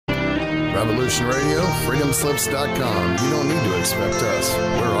Revolution Radio, freedomslips.com. You don't need to expect us.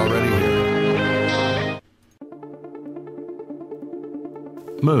 We're already here.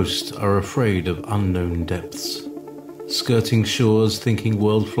 Most are afraid of unknown depths, skirting shores thinking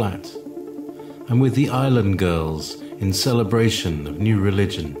world flat, and with the island girls in celebration of new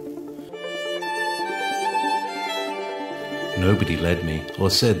religion. Nobody led me or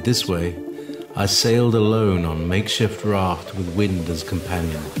said this way. I sailed alone on makeshift raft with wind as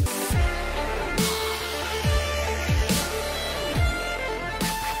companion.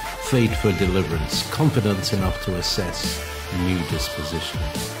 Fate for deliverance, confidence enough to assess new disposition.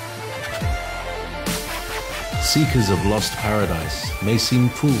 Seekers of lost paradise may seem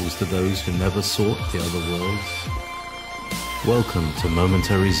fools to those who never sought the other worlds. Welcome to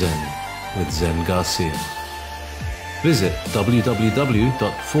Momentary Zen with Zen Garcia. Visit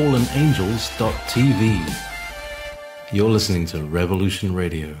www.fallenangels.tv. You're listening to Revolution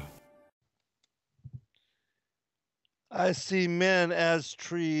Radio. I see men as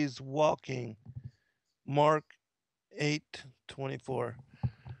trees walking. Mark 8:24.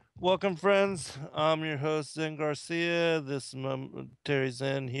 Welcome, friends. I'm your host, Zen Garcia. This is Momentary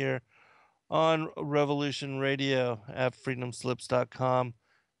Zen here on Revolution Radio at freedomslips.com.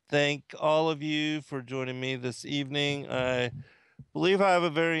 Thank all of you for joining me this evening. I believe I have a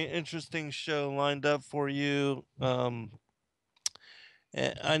very interesting show lined up for you.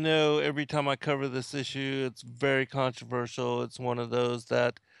 I know every time I cover this issue, it's very controversial. It's one of those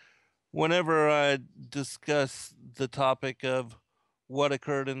that whenever I discuss the topic of what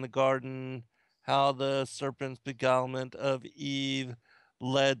occurred in the garden, how the serpent's beguilement of Eve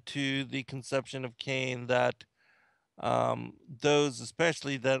led to the conception of Cain, that those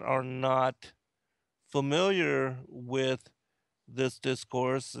especially that are not familiar with this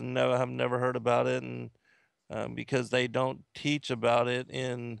discourse and have never heard about it, and because they don't teach about it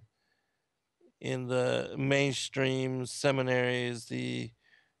in the mainstream seminaries, the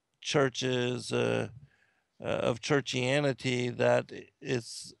churches of churchianity, that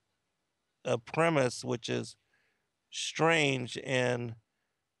it's a premise which is strange and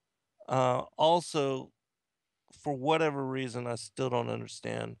also, for whatever reason, I still don't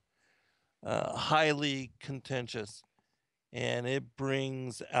understand, highly contentious, and it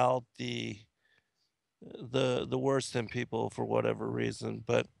brings out the worst in people for whatever reason.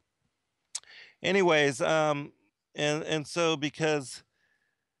 But anyways, and so because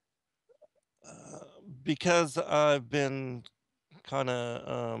I've been kind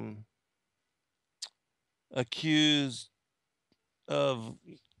of accused of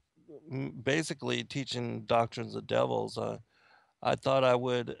basically teaching doctrines of devils, I thought I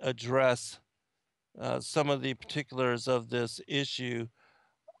would address some of the particulars of this issue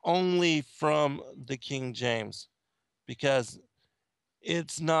only from the King James, because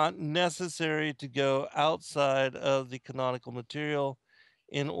it's not necessary to go outside of the canonical material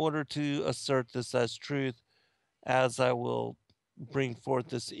in order to assert this as truth, as I will bring forth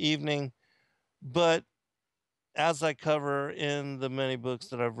this evening. But as I cover in the many books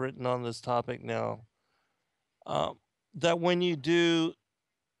that I've written on this topic now, that when you do,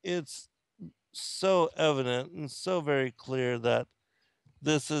 it's so evident and so very clear that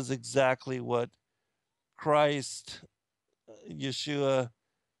this is exactly what Christ, Yeshua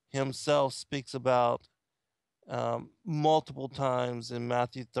himself, speaks about multiple times in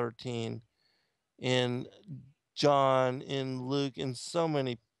Matthew 13, in John, in Luke, in so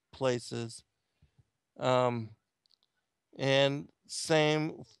many places. And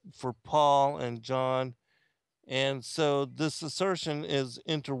same for Paul and John. And so this assertion is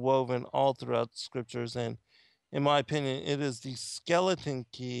interwoven all throughout the scriptures. And in my opinion, it is the skeleton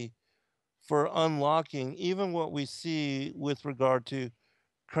key for unlocking even what we see with regard to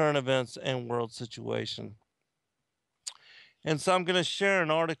current events and world situation. And so I'm going to share an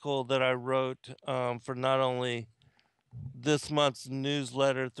article that I wrote for not only this month's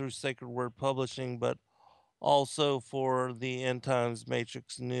newsletter through Sacred Word Publishing, but also for the End Times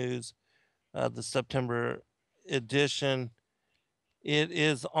Matrix News, the September edition. It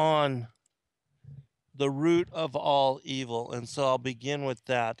is on the root of all evil. And so I'll begin with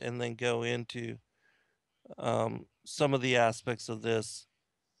that and then go into some of the aspects of this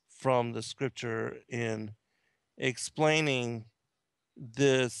from the scripture in explaining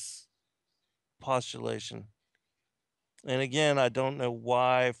this postulation. And again, I don't know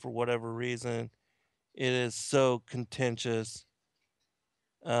why, for whatever reason, it is so contentious,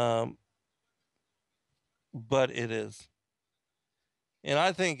 but it is. And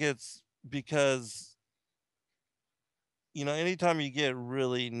I think it's because, anytime you get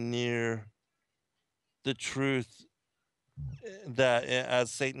really near the truth that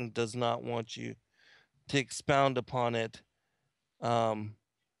as Satan does not want you to expound upon it. Um,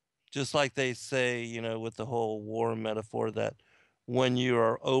 just like they say, with the whole war metaphor, that when you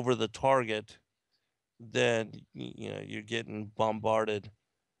are over the target, then you're getting bombarded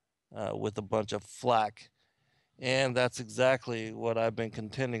with a bunch of flack, and that's exactly what I've been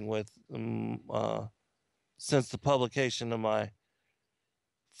contending with since the publication of my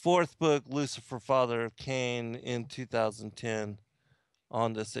fourth book, Lucifer, Father of Cain, in 2010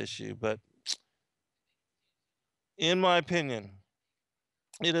 on this issue. But in my opinion,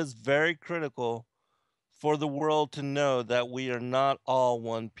 it is very critical for the world to know that we are not all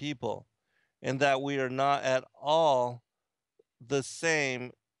one people and that we are not at all the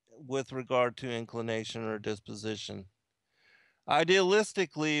same with regard to inclination or disposition.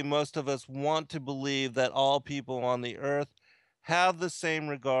 Idealistically, most of us want to believe that all people on the earth have the same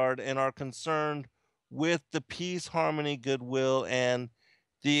regard and are concerned with the peace, harmony, goodwill, and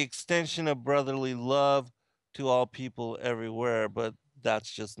the extension of brotherly love to all people everywhere, but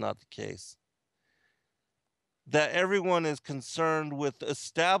that's just not the case. That everyone is concerned with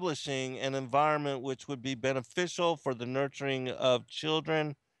establishing an environment which would be beneficial for the nurturing of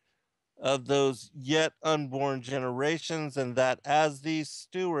children of those yet unborn generations, and that as these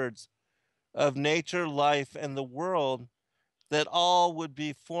stewards of nature, life, and the world, that all would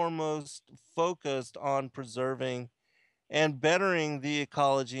be foremost focused on preserving and bettering the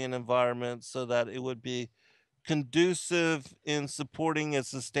ecology and environment so that it would be conducive in supporting and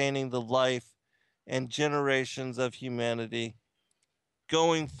sustaining the life and generations of humanity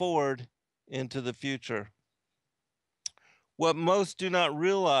going forward into the future. What most do not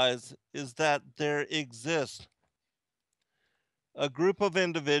realize is that there exists a group of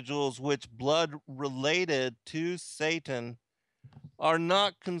individuals which blood related to Satan are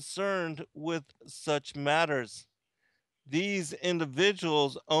not concerned with such matters. These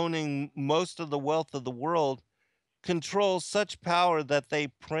individuals, owning most of the wealth of the world, control such power that they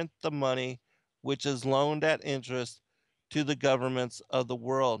print the money which is loaned at interest to the governments of the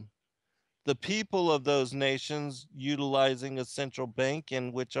world. The people of those nations, utilizing a central bank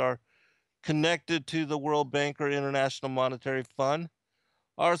in which are connected to the World Bank or International Monetary Fund,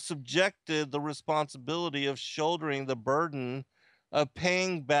 are subjected the responsibility of shouldering the burden of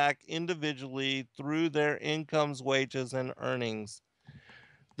paying back individually through their incomes, wages, and earnings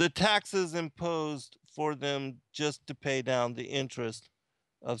the taxes imposed for them just to pay down the interest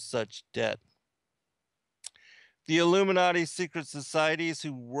of such debt. The Illuminati secret societies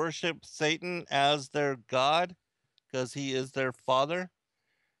who worship Satan as their God, because he is their father,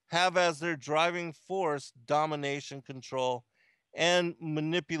 have as their driving force domination, control, and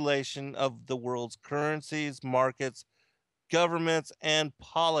manipulation of the world's currencies, markets, governments, and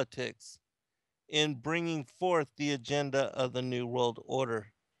politics in bringing forth the agenda of the New World Order,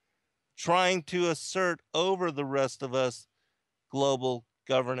 trying to assert over the rest of us global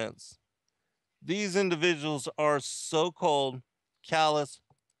governance. These individuals are so cold, callous,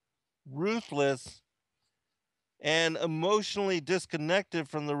 ruthless, and emotionally disconnected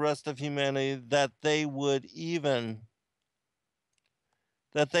from the rest of humanity that they would,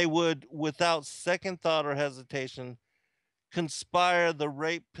 without second thought or hesitation, conspire the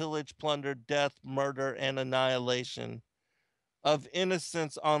rape, pillage, plunder, death, murder, and annihilation of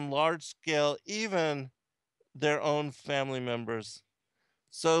innocents on large scale, even their own family members,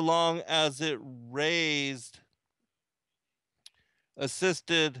 so long as it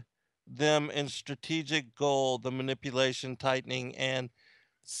assisted them in strategic goal, the manipulation, tightening, and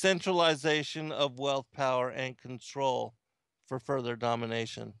centralization of wealth, power, and control for further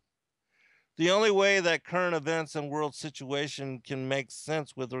domination. The only way that current events and world situation can make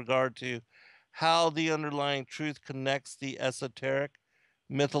sense with regard to how the underlying truth connects the esoteric,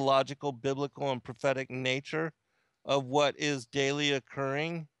 mythological, biblical, and prophetic nature of what is daily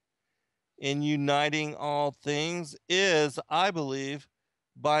occurring in uniting all things is, I believe,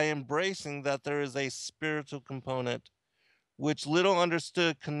 by embracing that there is a spiritual component which little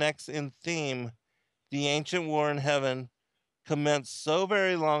understood connects in theme the ancient war in heaven commenced so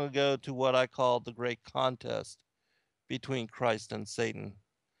very long ago to what I call the great contest between Christ and Satan.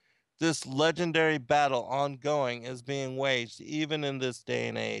 This legendary battle ongoing is being waged even in this day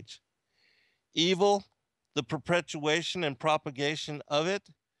and age. Evil, the perpetuation and propagation of it,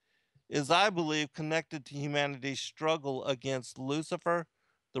 is, I believe, connected to humanity's struggle against Lucifer,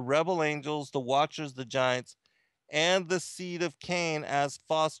 the rebel angels, the watchers, the giants, and the seed of Cain as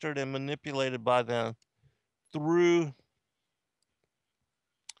fostered and manipulated by them through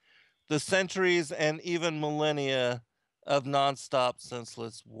the centuries and even millennia of nonstop,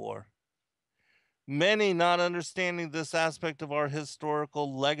 senseless war. Many, not understanding this aspect of our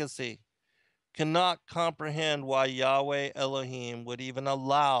historical legacy, cannot comprehend why Yahweh Elohim would even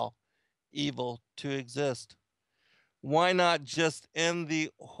allow evil to exist. Why not just end the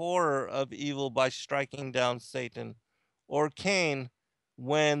horror of evil by striking down Satan or Cain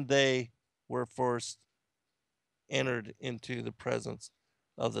when they were first entered into the presence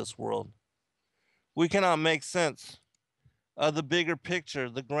of this world? We cannot make sense of the bigger picture,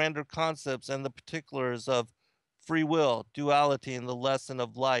 the grander concepts, and the particulars of free will, duality, and the lesson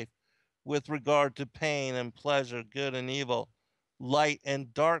of life with regard to pain and pleasure, good and evil, light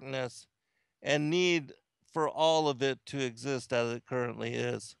and darkness, and need for all of it to exist as it currently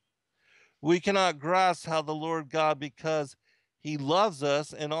is. We cannot grasp how the Lord God, because he loves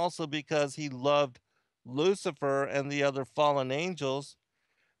us and also because he loved Lucifer and the other fallen angels,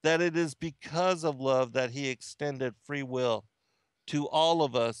 that it is because of love that he extended free will to all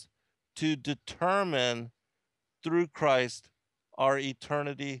of us to determine through Christ our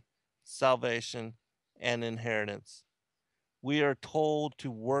eternity, salvation, and inheritance. We are told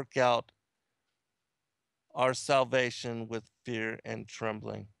to work out our salvation with fear and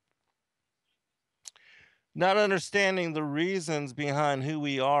trembling. Not understanding the reasons behind who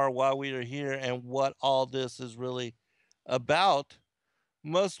we are, why we are here, and what all this is really about,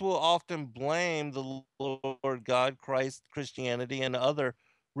 most will often blame the Lord God, Christ, Christianity, and other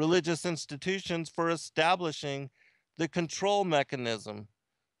religious institutions for establishing the control mechanism,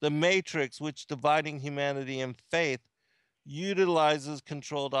 the matrix which, dividing humanity in faith, utilizes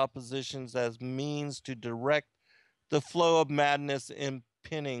controlled oppositions as means to direct the flow of madness,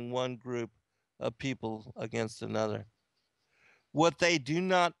 impinning one group of people against another. What they do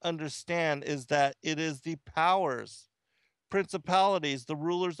not understand is that it is the powers, principalities, the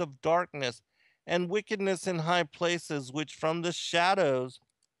rulers of darkness, and wickedness in high places, which from the shadows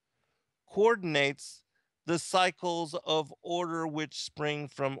coordinates the cycles of order which spring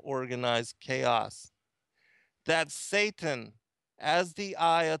from organized chaos. That Satan, as the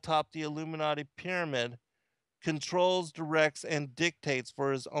eye atop the Illuminati pyramid, controls, directs, and dictates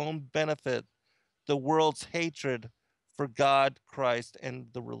for his own benefit the world's hatred for God, Christ, and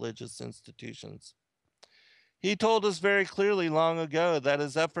the religious institutions. He told us very clearly long ago that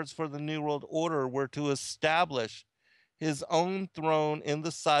his efforts for the New World Order were to establish his own throne in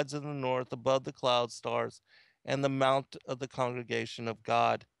the sides of the north above the cloud stars and the mount of the congregation of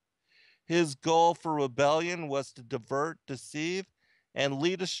God. His goal for rebellion was to divert, deceive, and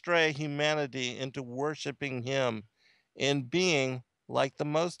lead astray humanity into worshiping him in being like the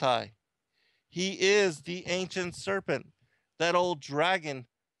Most High. He is the ancient serpent, that old dragon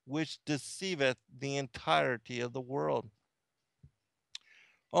which deceiveth the entirety of the world.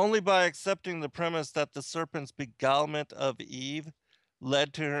 Only by accepting the premise that the serpent's beguilement of Eve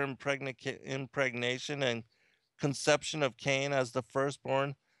led to her impregnation and conception of Cain as the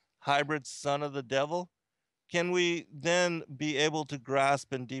firstborn hybrid son of the devil, can we then be able to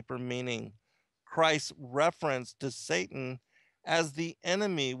grasp in deeper meaning Christ's reference to Satan as the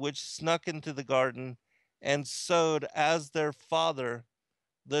enemy which snuck into the garden and sowed as their father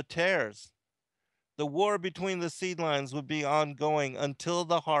the tares. The war between the seedlines would be ongoing until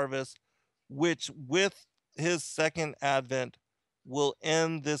the harvest, which with his second advent will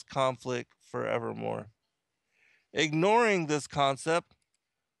end this conflict forevermore. Ignoring this concept,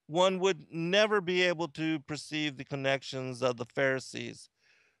 one would never be able to perceive the connections of the Pharisees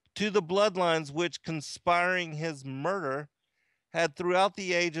to the bloodlines which, conspiring his murder, had throughout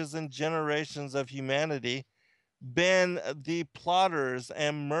the ages and generations of humanity been the plotters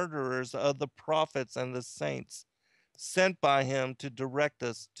and murderers of the prophets and the saints sent by him to direct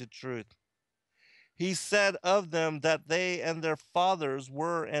us to truth. He said of them that they and their fathers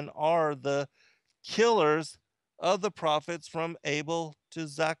were and are the killers of the prophets from Abel to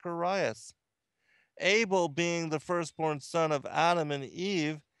Zacharias. Abel, being the firstborn son of Adam and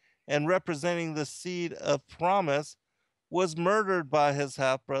Eve and representing the seed of promise, was murdered by his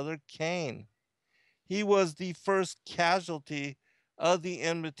half-brother Cain. He was the first casualty of the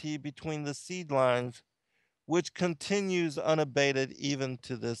enmity between the seed lines, which continues unabated even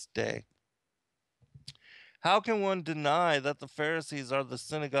to this day. How can one deny that the Pharisees are the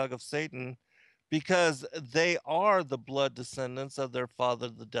synagogue of Satan, because they are the blood descendants of their father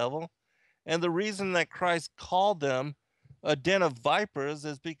the devil? And the reason that Christ called them a den of vipers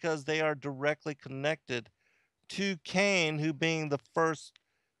is because they are directly connected to Cain, who, being the first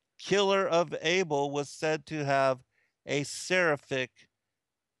killer of Abel, was said to have a seraphic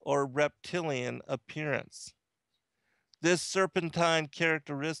or reptilian appearance. This serpentine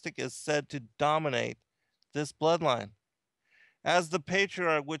characteristic is said to dominate this bloodline. As the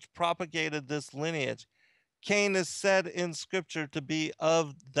patriarch which propagated this lineage, Cain is said in Scripture to be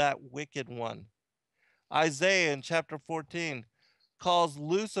of that wicked one. Isaiah in chapter 14 calls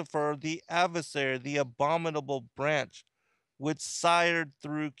Lucifer the adversary, the abominable branch, which sired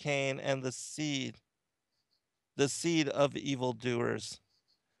through Cain and the seed of evildoers.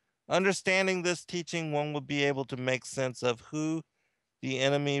 Understanding this teaching, one will be able to make sense of who the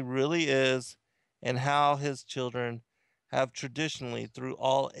enemy really is and how his children have traditionally, through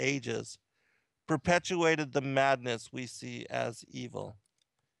all ages, perpetuated the madness we see as evil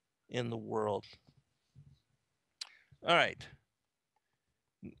in the world. All right.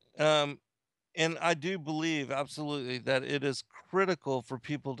 And I do believe absolutely that it is critical for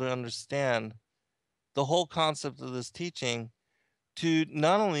people to understand the whole concept of this teaching to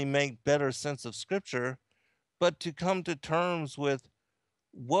not only make better sense of Scripture, but to come to terms with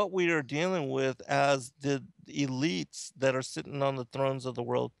what we are dealing with as the elites that are sitting on the thrones of the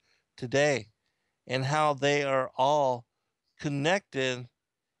world today, and how they are all connected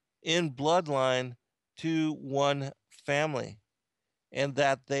in bloodline to one family, and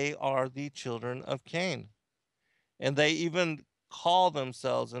that they are the children of Cain. And they even call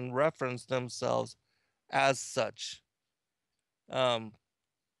themselves and reference themselves as such. I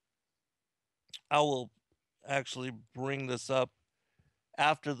will actually bring this up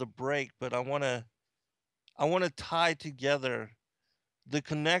after the break, but I want to tie together the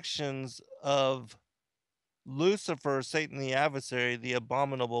connections of Lucifer, Satan the adversary, the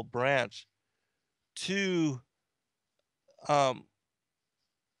abominable branch, to um,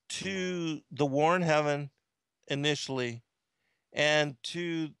 to the war in heaven initially, and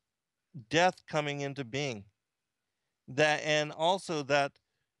to death coming into being. That, and also that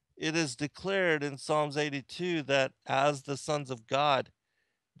it is declared in Psalms 82 that as the sons of God,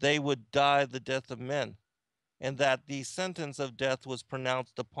 they would die the death of men, and that the sentence of death was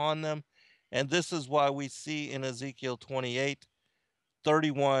pronounced upon them. And this is why we see in Ezekiel 28,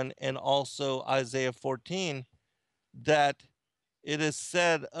 31, and also Isaiah 14, that it is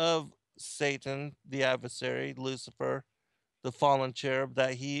said of Satan, the adversary, Lucifer, the fallen cherub,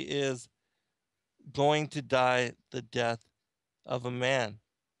 that he is going to die the death of a man.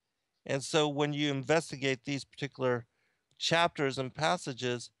 And so when you investigate these particular chapters and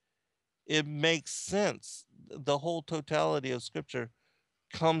passages, it makes sense. The whole totality of Scripture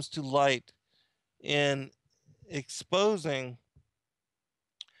comes to light in exposing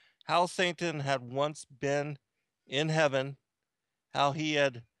how Satan had once been in heaven, how he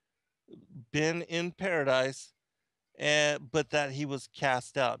had been in paradise, but that he was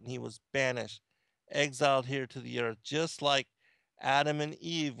cast out and he was banished, exiled here to the earth, just like Adam and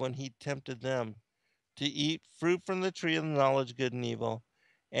Eve when he tempted them to eat fruit from the tree of the knowledge of good and evil.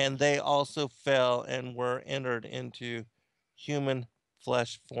 And they also fell and were entered into human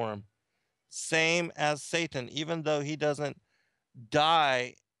flesh form. Same as Satan, even though he doesn't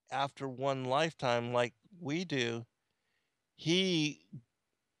die after one lifetime like we do, he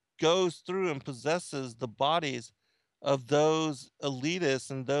goes through and possesses the bodies of those elitists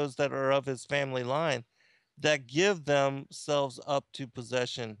and those that are of his family line that give themselves up to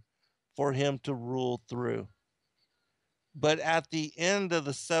possession for him to rule through. But at the end of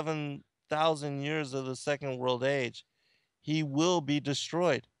the 7,000 years of the Second World Age, he will be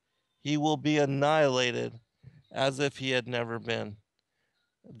destroyed. He will be annihilated as if he had never been.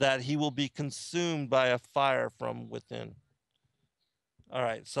 That he will be consumed by a fire from within. All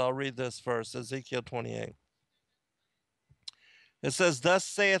right, so I'll read this first, Ezekiel 28. It says, "Thus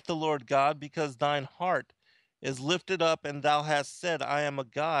saith the Lord God, because thine heart is lifted up, and thou hast said, I am a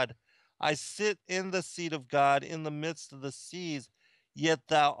God. I sit in the seat of God in the midst of the seas, yet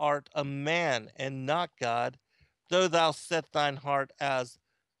thou art a man, and not God, though thou set thine heart as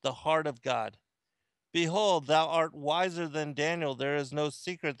the heart of God. Behold, thou art wiser than Daniel. There is no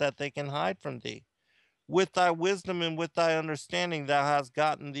secret that they can hide from thee. With thy wisdom and with thy understanding thou hast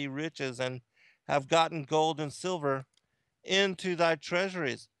gotten thee riches, and have gotten gold and silver into thy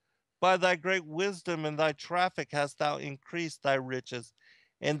treasuries. By thy great wisdom and thy traffic hast thou increased thy riches,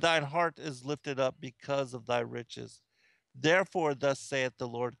 and thine heart is lifted up because of thy riches. Therefore, thus saith the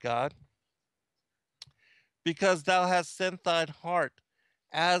Lord God, because thou hast sent thine heart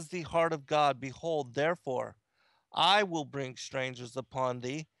as the heart of God, behold, therefore, I will bring strangers upon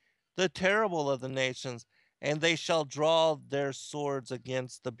thee, the terrible of the nations, and they shall draw their swords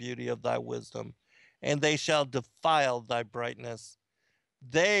against the beauty of thy wisdom, and they shall defile thy brightness.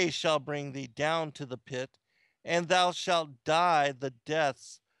 They shall bring thee down to the pit, and thou shalt die the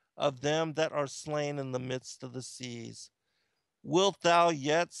deaths of them that are slain in the midst of the seas. Wilt thou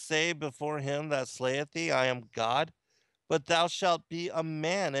yet say before him that slayeth thee, I am God? but thou shalt be a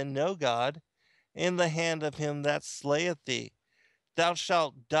man and no God in the hand of him that slayeth thee. Thou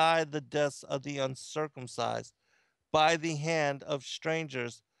shalt die the deaths of the uncircumcised by the hand of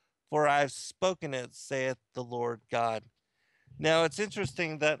strangers, for I have spoken it, saith the Lord God. Now, it's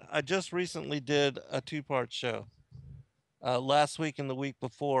interesting that I just recently did a two-part show, last week and the week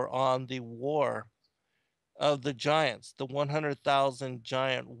before, on the war of the giants, the 100,000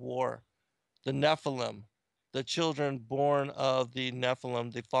 giant war, the Nephilim, the children born of the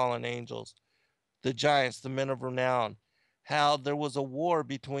Nephilim, the fallen angels, the giants, the men of renown, how there was a war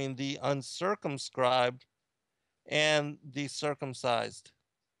between the uncircumscribed and the circumcised,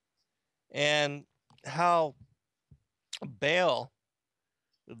 and how Baal,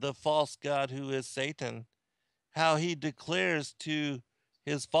 the false god who is Satan, how he declares to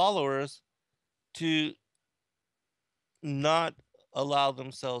his followers to not allow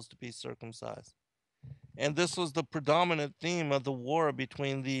themselves to be circumcised. And this was the predominant theme of the war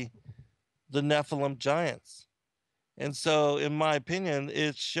between the Nephilim giants. And so, in my opinion,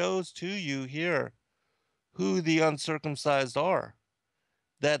 it shows to you here who the uncircumcised are,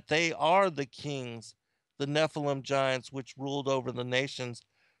 that they are the kings, the Nephilim giants, which ruled over the nations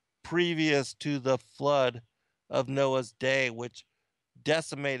previous to the flood of Noah's day, which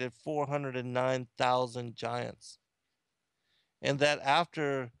decimated 409,000 giants. And that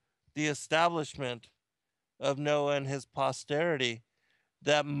after the establishment of Noah and his posterity,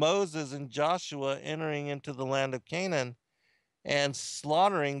 that Moses and Joshua entering into the land of Canaan and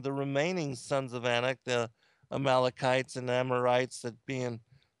slaughtering the remaining sons of Anak, the Amalekites and Amorites, that being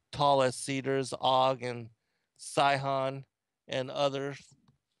tall as cedars, Og and Sihon and others,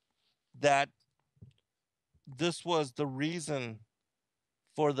 that this was the reason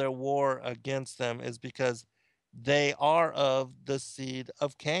for their war against them, is because they are of the seed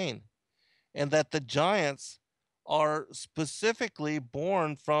of Cain, and that the giants are specifically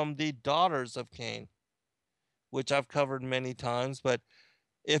born from the daughters of Cain, which I've covered many times. But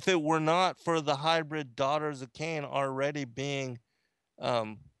if it were not for the hybrid daughters of Cain already being,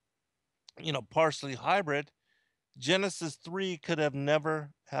 partially hybrid, Genesis 3 could have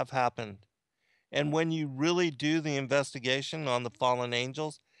never have happened. And when you really do the investigation on the fallen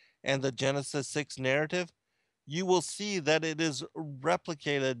angels and the Genesis 6 narrative, you will see that it is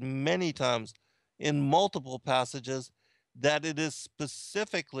replicated many times in multiple passages, that it is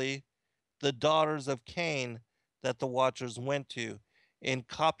specifically the daughters of Cain that the watchers went to in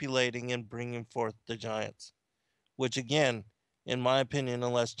copulating and bringing forth the giants, which again, in my opinion,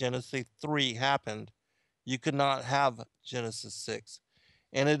 unless Genesis 3 happened, you could not have Genesis 6.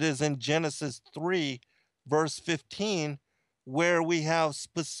 And it is in Genesis 3, verse 15, where we have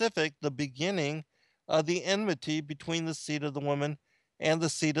specific the beginning of the enmity between the seed of the woman and the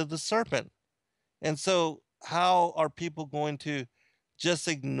seed of the serpent. And so, how are people going to just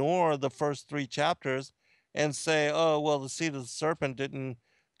ignore the first 3 chapters and say, oh, well, the seed of the serpent didn't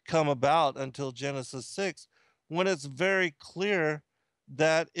come about until Genesis 6, when it's very clear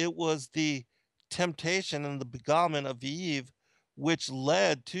that it was the temptation and the beguilement of Eve which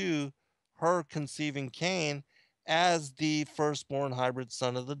led to her conceiving Cain as the firstborn hybrid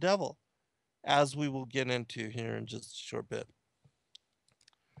son of the devil, as we will get into here in just a short bit.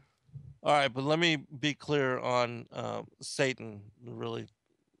 All right, but let me be clear on Satan, really,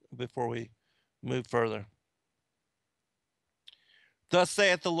 before we move further. Thus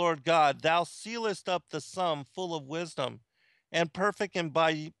saith the Lord God, thou sealest up the sum full of wisdom, and perfect in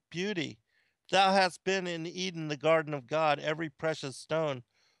by beauty. Thou hast been in Eden, the garden of God. Every precious stone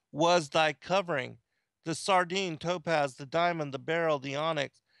was thy covering, the sardine, topaz, the diamond, the beryl, the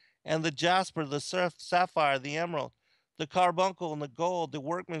onyx, and the jasper, the sapphire, the emerald, the carbuncle, and the gold. The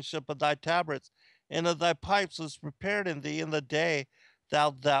workmanship of thy tabrets and of thy pipes was prepared in thee in the day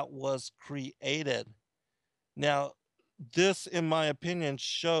that was created. Now, this, in my opinion,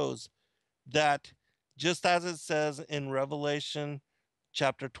 shows that just as it says in Revelation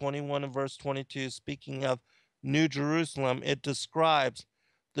chapter 21 and verse 22, speaking of New Jerusalem, it describes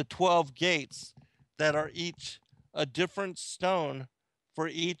the 12 gates that are each a different stone for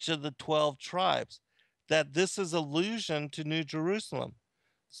each of the 12 tribes, that this is allusion to New Jerusalem.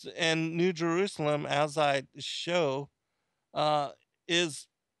 And New Jerusalem, as I show, is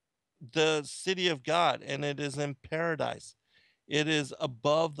the city of God, and it is in paradise. It is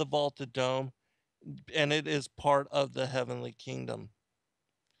above the vaulted dome, and it is part of the heavenly kingdom.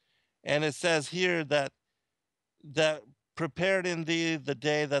 And it says here that prepared in thee the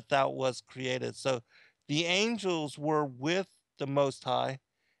day that thou was created. So the angels were with the Most High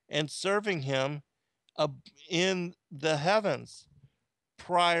and serving him in the heavens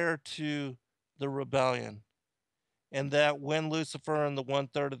prior to the rebellion. and that when Lucifer and the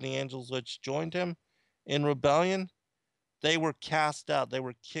 1/3 of the angels which joined him in rebellion, they were cast out, they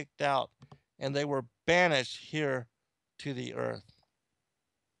were kicked out, and they were banished here to the earth.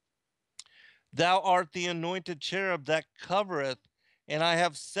 Thou art the anointed cherub that covereth, and I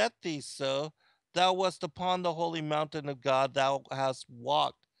have set thee so. Thou wast upon the holy mountain of God, thou hast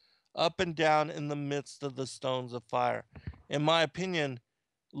walked up and down in the midst of the stones of fire. In my opinion,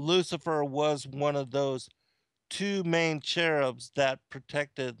 Lucifer was one of those two main cherubs that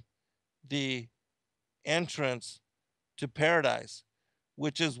protected the entrance to paradise,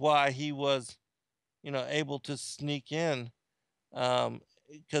 which is why he was, able to sneak in,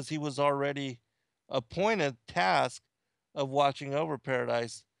 because he was already appointed task of watching over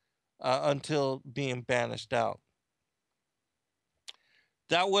paradise until being banished out.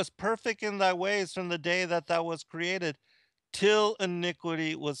 Thou wast perfect in thy ways from the day that thou was created, till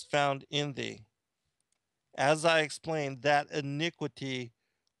iniquity was found in thee. As I explained, that iniquity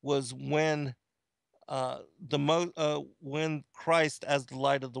was when when Christ as the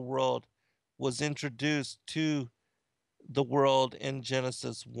light of the world was introduced to the world in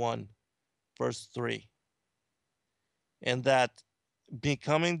Genesis 1, verse 3. And that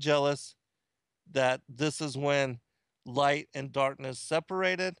becoming jealous, that this is when light and darkness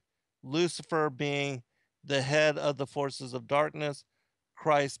separated, Lucifer being the head of the forces of darkness,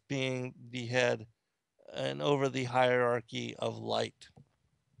 Christ being the head and over the hierarchy of light.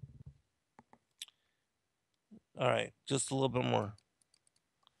 All right, just a little bit more.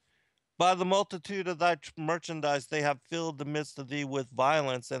 By the multitude of thy merchandise they have filled the midst of thee with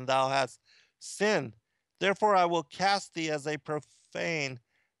violence, and thou hast sinned. Therefore I will cast thee as a profane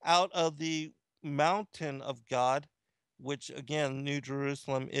out of the mountain of God, which again, New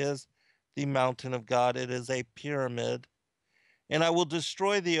Jerusalem is the mountain of God. It is a pyramid. And I will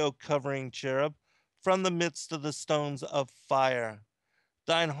destroy thee, O covering cherub, from the midst of the stones of fire.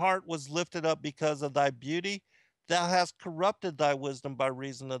 Thine heart was lifted up because of thy beauty. Thou hast corrupted thy wisdom by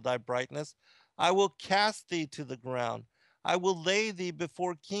reason of thy brightness. I will cast thee to the ground. I will lay thee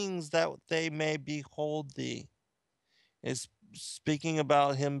before kings that they may behold thee. It's speaking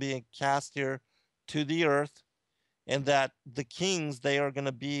about him being cast here to the earth, and that the kings, they are going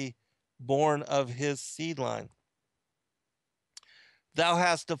to be born of his seed line. Thou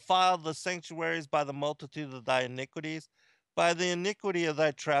hast defiled the sanctuaries by the multitude of thy iniquities. By the iniquity of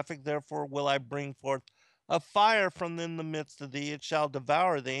thy traffic, therefore, will I bring forth a fire from in the midst of thee. It shall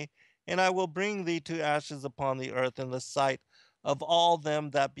devour thee, and I will bring thee to ashes upon the earth in the sight of all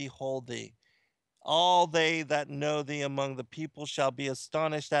them that behold thee. All they that know thee among the people shall be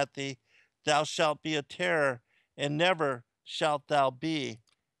astonished at thee. Thou shalt be a terror, and never shalt thou be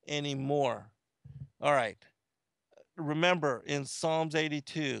any more. All right. Remember, in Psalms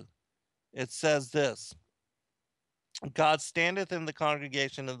 82, it says this: God standeth in the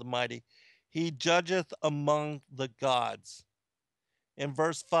congregation of the mighty. He judgeth among the gods. In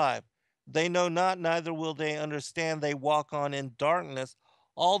verse 5, they know not, neither will they understand. They walk on in darkness.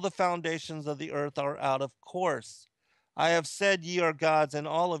 All the foundations of the earth are out of course. I have said, ye are gods, and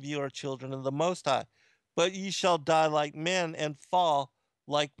all of you are children of the Most High. But ye shall die like men and fall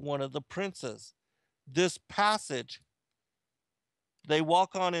like one of the princes. This passage, they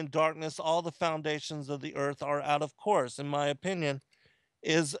walk on in darkness, all the foundations of the earth are out of course, in my opinion,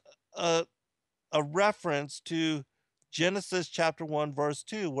 is a reference to Genesis chapter 1, verse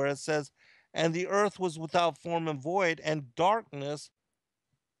 2, where it says, and the earth was without form and void, and darkness.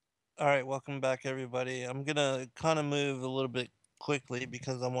 All right, welcome back, everybody. I'm going to kind of move a little bit quickly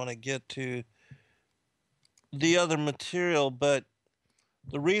because I want to get to the other material, but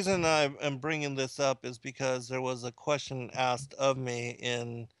the reason I am bringing this up is because there was a question asked of me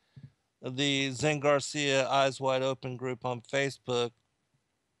in the Zen Garcia Eyes Wide Open group on Facebook,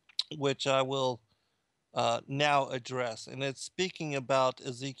 which I will now address. And it's speaking about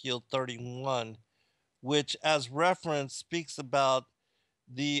Ezekiel 31, which, as reference, speaks about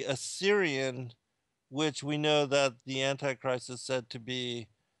the Assyrian, which we know that the Antichrist is said to be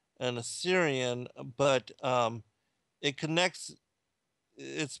an Assyrian, but it connects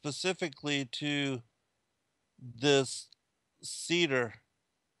it specifically to this cedar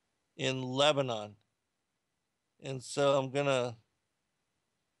in Lebanon. And so I'm gonna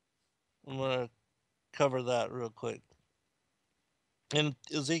cover that real quick. In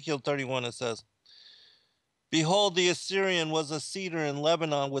Ezekiel 31, it says, behold, the Assyrian was a cedar in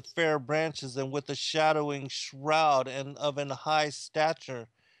Lebanon with fair branches and with a shadowing shroud and of an high stature,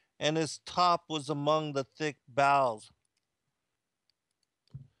 and his top was among the thick boughs.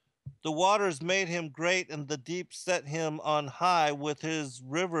 The waters made him great, and the deep set him on high, with his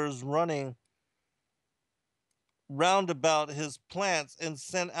rivers running round about his plants, and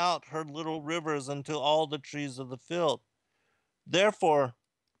sent out her little rivers unto all the trees of the field. Therefore,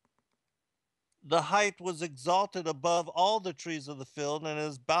 the height was exalted above all the trees of the field, and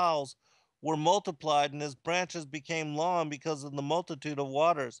his boughs were multiplied, and his branches became long because of the multitude of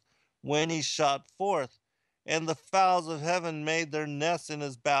waters when he shot forth. And the fowls of heaven made their nests in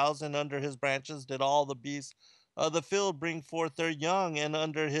his boughs, and under his branches did all the beasts of the field bring forth their young, and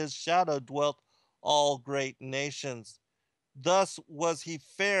under his shadow dwelt all great nations. Thus was he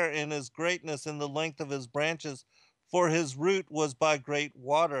fair in his greatness in the length of his branches, for his root was by great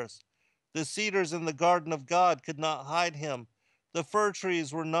waters. The cedars in the garden of God could not hide him. The fir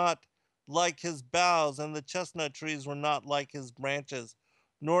trees were not like his boughs, and the chestnut trees were not like his branches.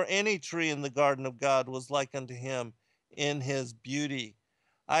 Nor any tree in the garden of God was like unto him in his beauty.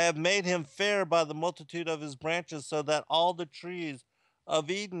 I have made him fair by the multitude of his branches, so that all the trees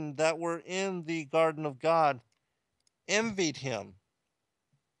of Eden that were in the garden of God envied him.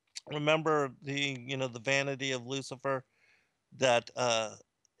 Remember the vanity of Lucifer, that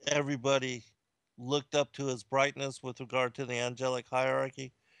everybody looked up to his brightness with regard to the angelic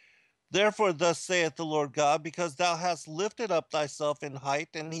hierarchy. Therefore, thus saith the Lord God, because thou hast lifted up thyself in height,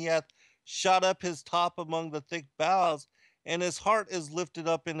 and he hath shot up his top among the thick boughs, and his heart is lifted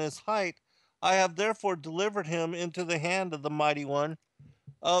up in his height, I have therefore delivered him into the hand of the mighty one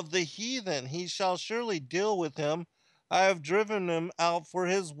of the heathen. He shall surely deal with him. I have driven him out for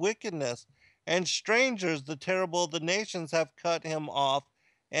his wickedness. And strangers, the terrible of the nations, have cut him off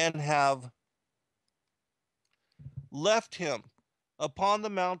and have left him. Upon the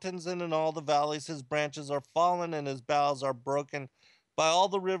mountains and in all the valleys, his branches are fallen and his boughs are broken. By all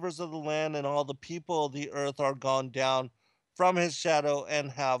the rivers of the land and all the people of the earth are gone down from his shadow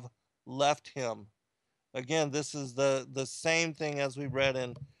and have left him. Again, this is the same thing as we read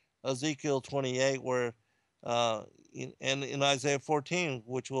in Ezekiel 28, where in Isaiah 14,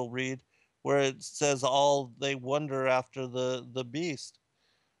 which we'll read, where it says all they wonder after the beast,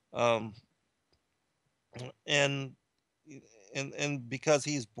 um, and and because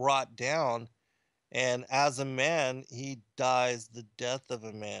he's brought down, and as a man he dies the death of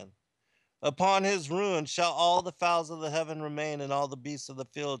a man. Upon his ruin shall all the fowls of the heaven remain, and all the beasts of the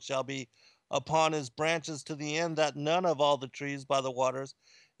field shall be upon his branches, to the end that none of all the trees by the waters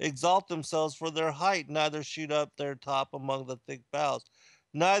exalt themselves for their height, neither shoot up their top among the thick boughs,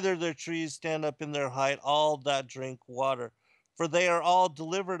 neither their trees stand up in their height, all that drink water. For they are all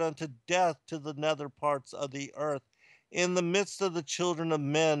delivered unto death to the nether parts of the earth, in the midst of the children of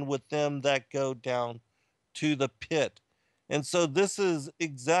men, with them that go down to the pit. And so this is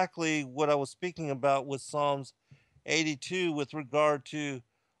exactly what I was speaking about with Psalms 82 with regard to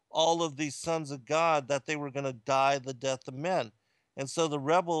all of these sons of God, that they were going to die the death of men. And so the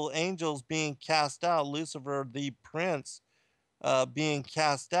rebel angels being cast out, Lucifer, the prince, being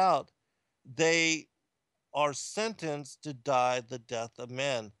cast out, they are sentenced to die the death of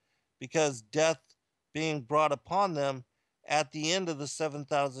men, because death being brought upon them at the end of the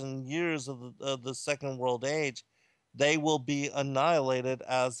 7,000 years of the Second World Age, they will be annihilated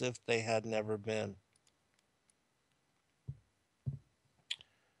as if they had never been.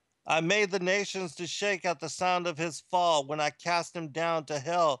 I made the nations to shake at the sound of his fall, when I cast him down to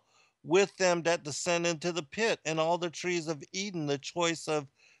hell with them that descend into the pit, and all the trees of Eden, the choice of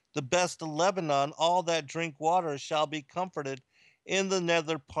the best of Lebanon, all that drink water shall be comforted in the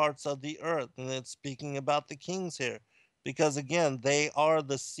nether parts of the earth. And it's speaking about the kings here, because again, they are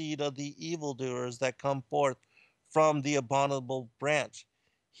the seed of the evildoers that come forth from the abominable branch.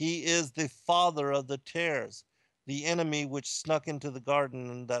 He is the father of the tares, the enemy which snuck into the garden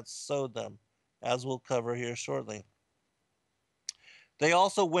and that sowed them, as we'll cover here shortly. They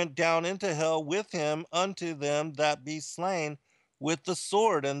also went down into hell with him unto them that be slain with the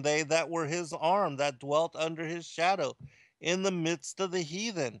sword, and they that were his arm, that dwelt under his shadow in the midst of the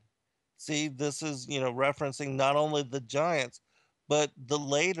heathen. See, this is, referencing not only the giants, but the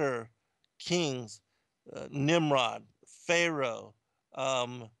later kings, Nimrod, Pharaoh,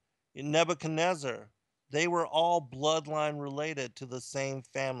 Nebuchadnezzar. They were all bloodline related to the same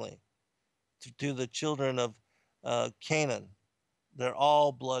family, to the children of Canaan. They're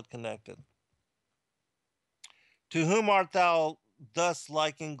all blood connected. To whom art thou thus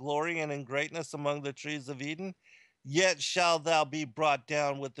like in glory and in greatness among the trees of Eden? Yet shalt thou be brought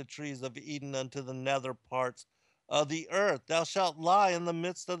down with the trees of Eden unto the nether parts of the earth. Thou shalt lie in the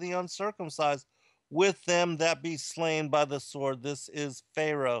midst of the uncircumcised with them that be slain by the sword. This is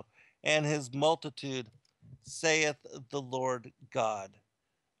Pharaoh and his multitude, saith the Lord God.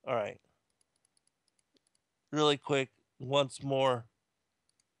 All right. Really quick, once more,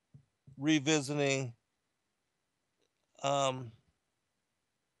 revisiting Um,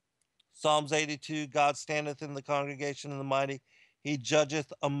 Psalms 82, God standeth in the congregation of the mighty. He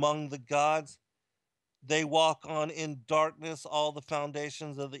judgeth among the gods. They walk on in darkness. All the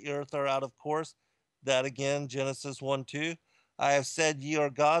foundations of the earth are out of course. That again, Genesis 1 2. I have said, ye are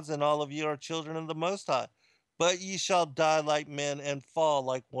gods, and all of you are children of the Most High. But ye shall die like men and fall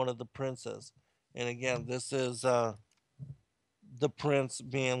like one of the princes. And again, this is the prince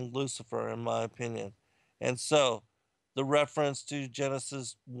being Lucifer, in my opinion. And so, the reference to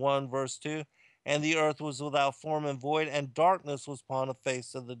Genesis 1, verse 2, and the earth was without form and void, and darkness was upon the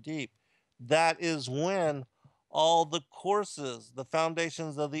face of the deep. That is when all the courses, the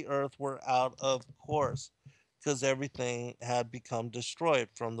foundations of the earth were out of course, because everything had become destroyed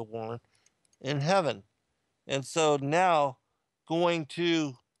from the war in heaven. And so now, going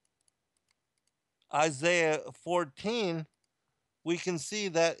to Isaiah 14, we can see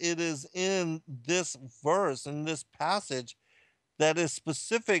that it is in this verse, in this passage, that is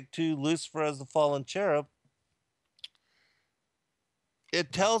specific to Lucifer as the fallen cherub.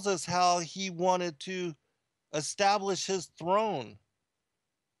 It tells us how he wanted to establish his throne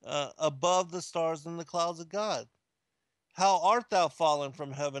above the stars and the clouds of God. How art thou fallen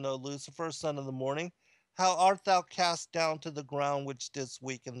from heaven, O Lucifer, son of the morning? How art thou cast down to the ground, which didst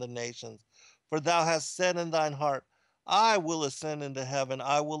weaken the nations? For thou hast said in thine heart, I will ascend into heaven.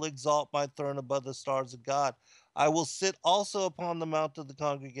 I will exalt my throne above the stars of God. I will sit also upon the mount of the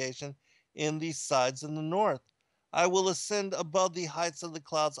congregation in the sides of the north. I will ascend above the heights of the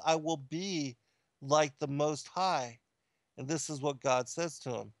clouds. I will be like the Most High. And this is what God says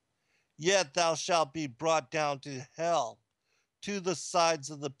to him. Yet thou shalt be brought down to hell, to the sides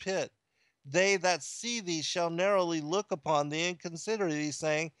of the pit. They that see thee shall narrowly look upon thee and consider thee,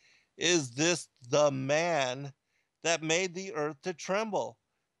 saying, is this the man that made the earth to tremble,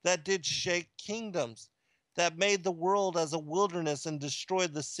 that did shake kingdoms, that made the world as a wilderness and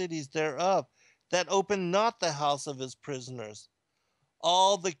destroyed the cities thereof, that opened not the house of his prisoners?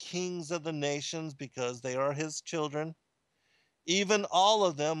 All the kings of the nations, because they are his children, even all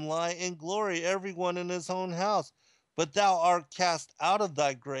of them lie in glory, every one in his own house. But thou art cast out of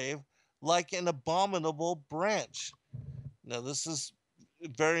thy grave like an abominable branch. Now, this is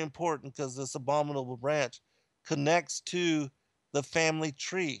very important because this abominable branch connects to the family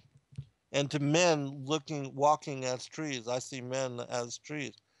tree and to men walking as trees. I see men as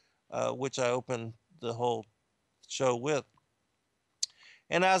trees, which I opened the whole show with.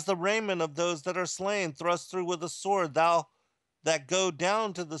 And as the raiment of those that are slain, thrust through with a sword, thou that go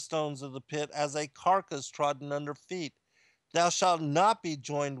down to the stones of the pit as a carcass trodden under feet. Thou shalt not be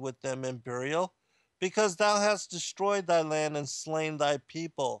joined with them in burial, because thou hast destroyed thy land and slain thy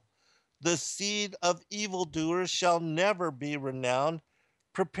people. The seed of evildoers shall never be renowned.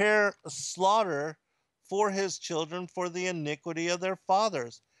 Prepare slaughter for his children for the iniquity of their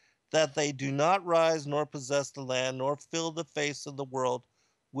fathers, that they do not rise nor possess the land, nor fill the face of the world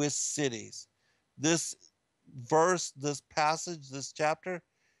with cities. This verse, this passage, this chapter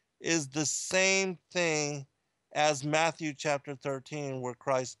is the same thing as Matthew chapter 13, where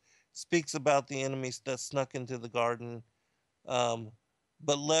Christ speaks about the enemies that snuck into the garden,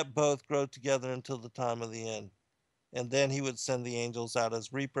 but let both grow together until the time of the end. And then he would send the angels out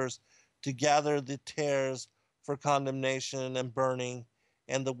as reapers to gather the tares for condemnation and burning,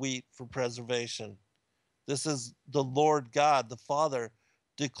 and the wheat for preservation. This is the Lord God, the Father,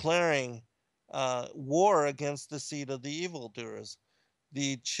 declaring war against the seed of the evildoers,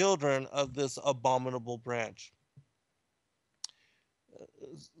 the children of this abominable branch.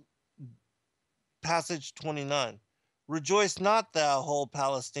 Passage 29. Rejoice not, thou whole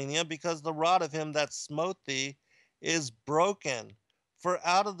Palestina, because the rod of him that smote thee is broken. For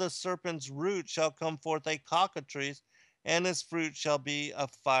out of the serpent's root shall come forth a cockatrice, and his fruit shall be a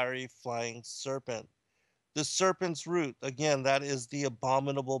fiery flying serpent. The serpent's root, again, that is the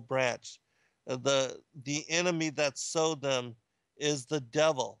abominable branch. The enemy that sowed them is the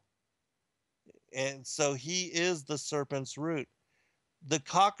devil. And so he is the serpent's root. The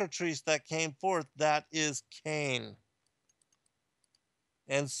cockatrice that came forth, that is Cain.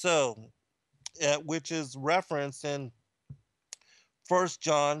 And so, which is referenced in 1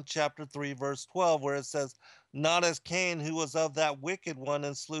 John chapter 3, verse 12, where it says, not as Cain, who was of that wicked one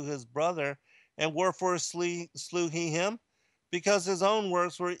and slew his brother. And wherefore slew he him? Because his own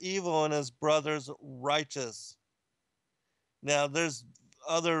works were evil and his brother's righteous. Now, there's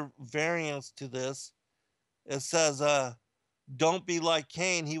other variants to this. It says, don't be like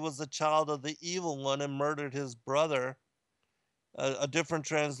Cain. He was a child of the evil one and murdered his brother. A different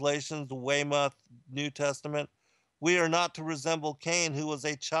translation, the Weymouth New Testament. We are not to resemble Cain, who was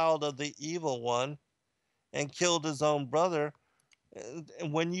a child of the evil one and killed his own brother.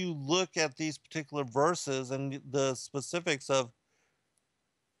 And when you look at these particular verses and the specifics of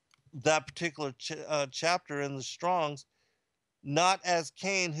that particular chapter in the Strongs, not as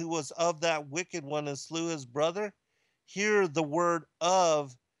Cain, who was of that wicked one and slew his brother. Here, the word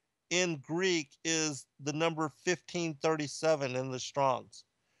of in Greek is the number 1537 in the Strongs.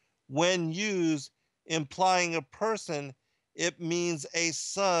 When used implying a person, it means a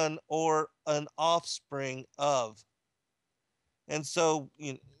son or an offspring of. And so,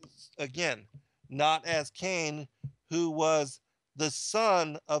 again, not as Cain, who was the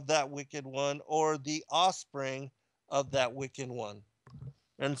son of that wicked one or the offspring of that wicked one.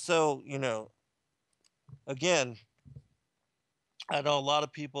 And so, again, I know a lot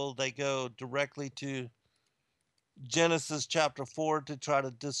of people, they go directly to Genesis chapter 4 to try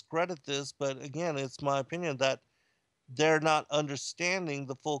to discredit this. But again, it's my opinion that they're not understanding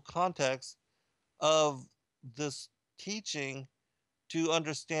the full context of this teaching to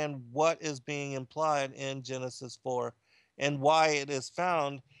understand what is being implied in Genesis 4 and why it is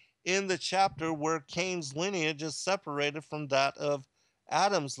found in the chapter where Cain's lineage is separated from that of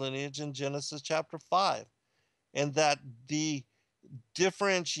Adam's lineage in Genesis chapter 5. And that the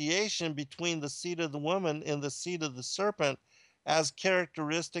differentiation between the seed of the woman and the seed of the serpent as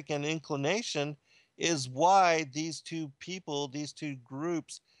characteristic and inclination is why these two people, these two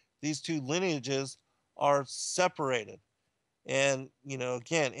groups, these two lineages are separated. And,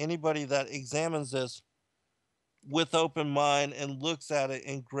 again, anybody that examines this with open mind and looks at it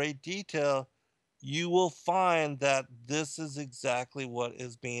in great detail, you will find that this is exactly what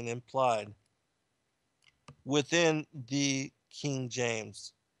is being implied within the King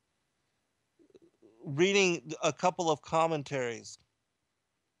James. Reading a couple of commentaries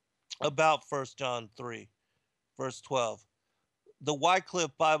about 1 John 3, verse 12. The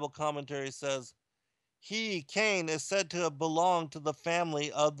Wycliffe Bible commentary says, he, Cain, is said to have belonged to the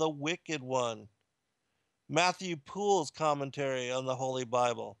family of the wicked one. Matthew Poole's commentary on the Holy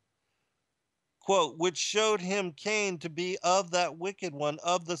Bible, quote, which showed him, Cain, to be of that wicked one,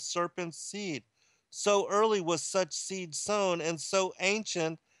 of the serpent's seed. So early was such seed sown, and so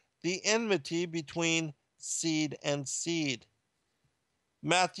ancient the enmity between seed and seed.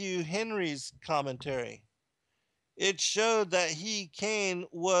 Matthew Henry's commentary, it showed that he, Cain,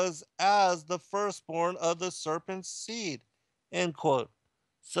 was as the firstborn of the serpent's seed, end quote.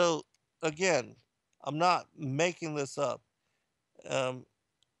 So, again, I'm not making this up.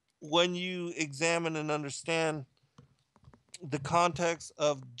 When you examine and understand the context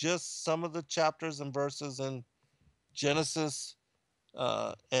of just some of the chapters and verses in Genesis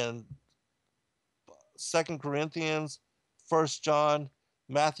and 2 Corinthians, 1 John,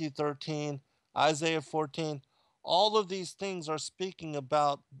 Matthew 13, Isaiah 14, all of these things are speaking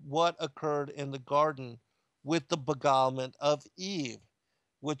about what occurred in the garden with the beguilement of Eve,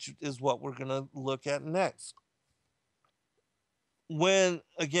 which is what we're going to look at next. When,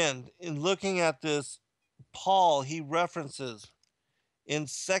 again, in looking at this, Paul, he references in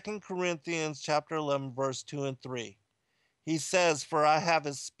 2 Corinthians chapter 11, verse 2 and 3. He says, for I have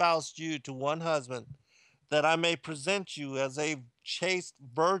espoused you to one husband, that I may present you as a chaste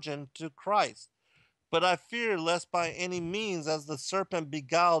virgin to Christ. But I fear lest by any means, as the serpent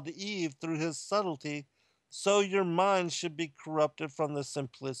beguiled Eve through his subtlety, so your minds should be corrupted from the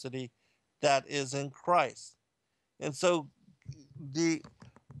simplicity that is in Christ. And so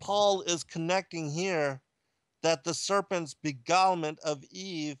Paul is connecting here that the serpent's beguilement of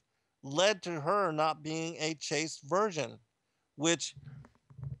Eve led to her not being a chaste virgin, which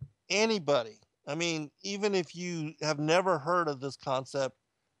anybody, even if you have never heard of this concept,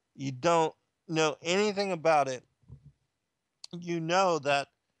 you don't know anything about it, you know that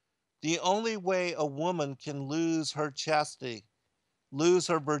the only way a woman can lose her chastity, lose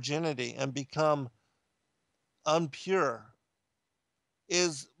her virginity, and become impure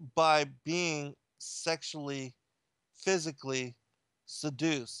is by being sexually, physically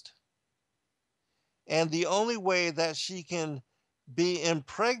seduced. And the only way that she can be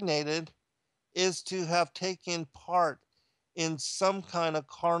impregnated is to have taken part in some kind of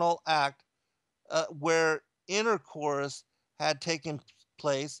carnal act where intercourse had taken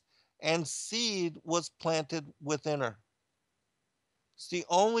place and seed was planted within her. It's the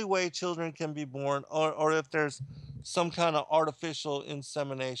only way children can be born, or if there's some kind of artificial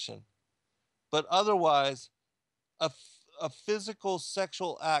insemination. But otherwise, a physical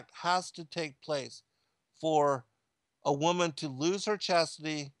sexual act has to take place for a woman to lose her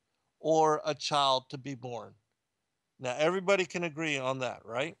chastity or a child to be born. Now, everybody can agree on that,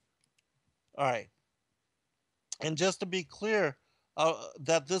 right? All right. And just to be clear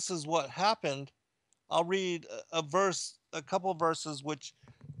that this is what happened, I'll read a couple verses which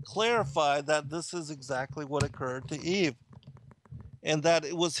clarify that this is exactly what occurred to Eve, and that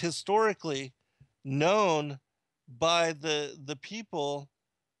it was historically known by the people,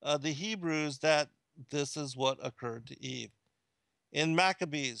 the Hebrews, that this is what occurred to Eve. In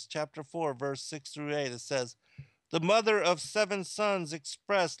Maccabees chapter 4, verse 6 through 8, it says, "The mother of 7 sons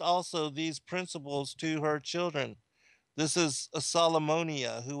expressed also these principles to her children." This is a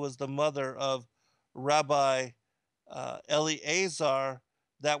Solomonia, who was the mother of Rabbi Eleazar,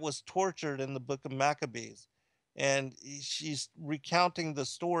 that was tortured in the book of Maccabees. And she's recounting the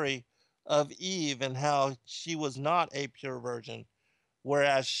story of Eve and how she was not a pure virgin,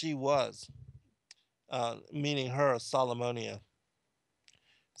 whereas she was, meaning her, Solomonia.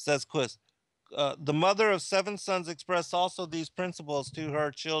 Says Quist, the mother of 7 sons expressed also these principles to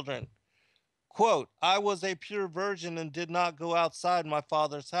her children. Quote, "I was a pure virgin and did not go outside my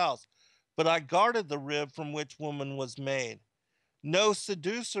father's house, but I guarded the rib from which woman was made. No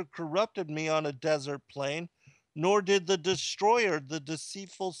seducer corrupted me on a desert plain, nor did the destroyer, the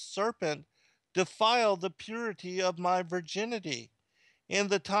deceitful serpent, defile the purity of my virginity. In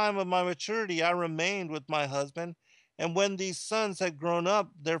the time of my maturity, I remained with my husband, and when these sons had grown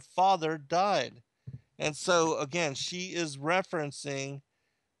up, their father died." And so, again, she is referencing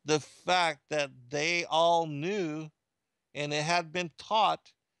the fact that they all knew, and it had been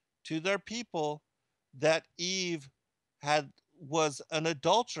taught to their people, that Eve was an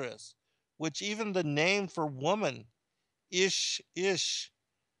adulteress, which even the name for woman, ish,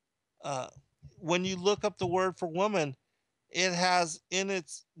 uh, when you look up the word for woman, it has in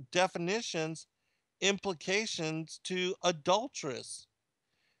its definitions implications to adulteress.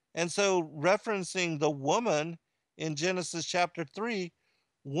 And so, referencing the woman in Genesis chapter 3,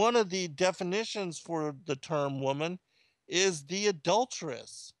 one of the definitions for the term woman is the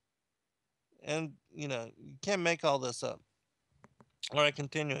adulteress. And, you can't make all this up. All right,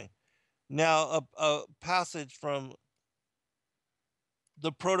 continuing. Now, a passage from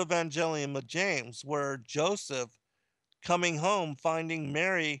the Protevangelium of James, where Joseph, coming home, finding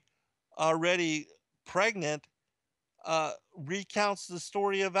Mary already pregnant, recounts the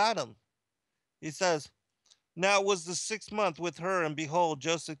story of Adam. He says, "Now it was the 6th month with her, and behold,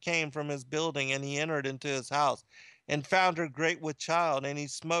 Joseph came from his building, and he entered into his house, and found her great with child. And he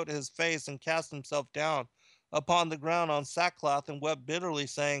smote his face, and cast himself down upon the ground on sackcloth, and wept bitterly,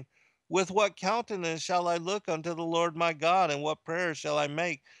 saying, With what countenance shall I look unto the Lord my God, and what prayer shall I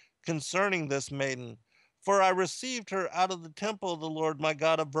make concerning this maiden? For I received her out of the temple of the Lord my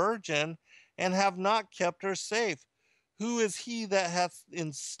God a virgin, and have not kept her safe. Who is he that hath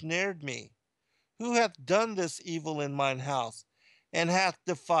ensnared me? Who hath done this evil in mine house, and hath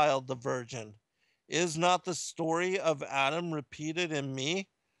defiled the virgin? Is not the story of Adam repeated in me?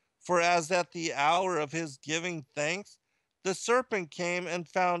 For as at the hour of his giving thanks, the serpent came and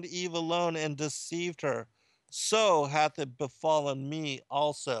found Eve alone and deceived her. So hath it befallen me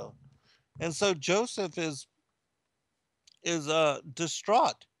also." And so Joseph is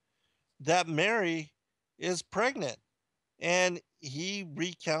distraught that Mary is pregnant, and he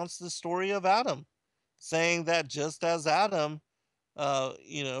recounts the story of Adam, saying that just as Adam,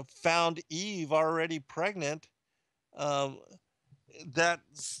 found Eve already pregnant, um, that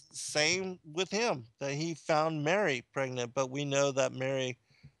same with him, that he found Mary pregnant. But we know that Mary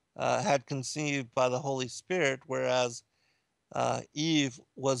had conceived by the Holy Spirit, whereas Eve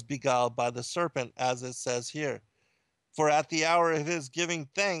was beguiled by the serpent, as it says here. "For at the hour of his giving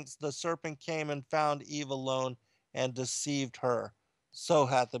thanks, the serpent came and found Eve alone and deceived her. So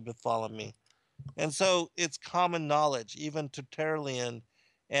hath it befallen me." And so it's common knowledge, even Tertullian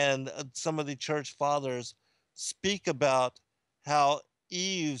and some of the church fathers speak about how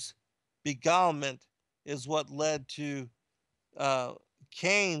Eve's beguilement is what led to uh,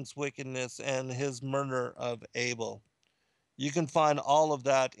 Cain's wickedness and his murder of Abel. You can find all of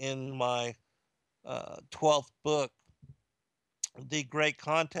that in my 12th book, The Great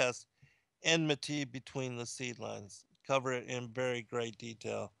Contest, Enmity Between the Seedlines. Cover it in very great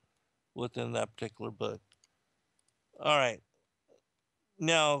detail within that particular book. All right.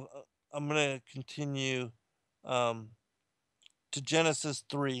 Now, I'm going to continue to Genesis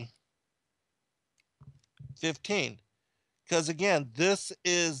 3:15. Because again, this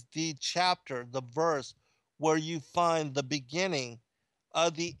is the chapter, the verse, where you find the beginning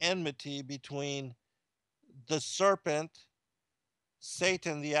of the enmity between the serpent,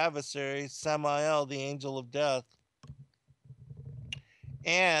 Satan, the adversary, Samael, the angel of death,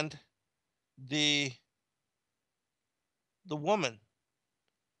 and the woman,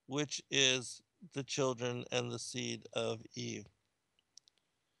 which is the children and the seed of Eve.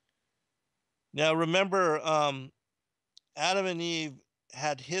 Now, remember, Adam and Eve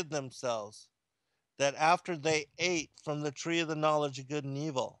had hid themselves, that after they ate from the tree of the knowledge of good and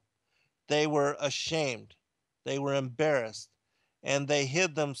evil, they were ashamed, they were embarrassed, and they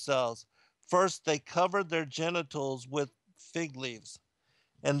hid themselves. First, they covered their genitals with fig leaves,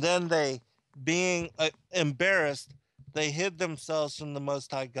 and then they, being embarrassed, they hid themselves from the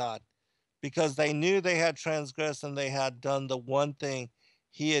Most High God because they knew they had transgressed and they had done the one thing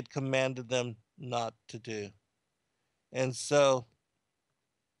He had commanded them not to do. And so,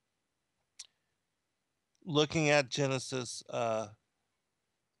 looking at Genesis, all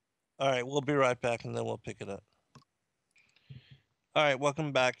right, we'll be right back and then we'll pick it up. All right,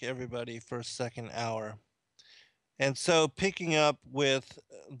 welcome back, everybody, for a second hour. And so, picking up with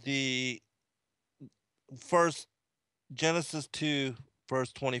the first Genesis 2,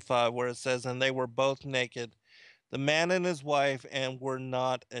 verse 25, where it says, "And they were both naked, the man and his wife, and were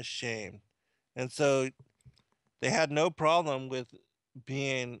not ashamed." And so, they had no problem with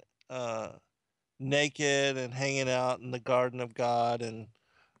being naked and hanging out in the garden of God and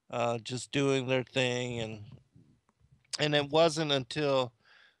just doing their thing. And it wasn't until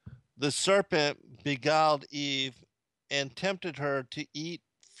the serpent beguiled Eve and tempted her to eat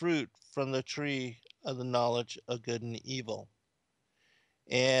fruit from the tree of the knowledge of good and evil.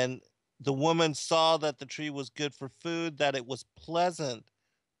 And the woman saw that the tree was good for food, that it was pleasant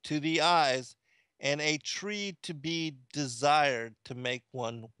to the eyes, and a tree to be desired to make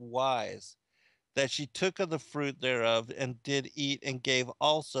one wise, that she took of the fruit thereof and did eat, and gave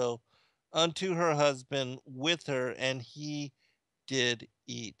also unto her husband with her, and he did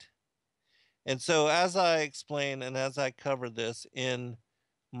eat. And so, as I explain and as I cover this in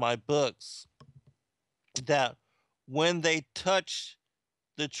my books, that when they touch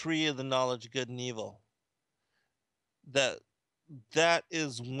the tree of the knowledge of good and evil, that that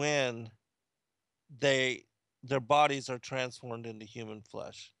is when their bodies are transformed into human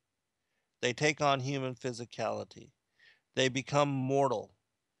flesh. They take on human physicality. They become mortal.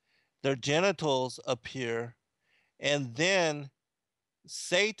 Their genitals appear, and then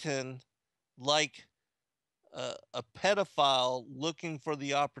Satan, like a pedophile looking for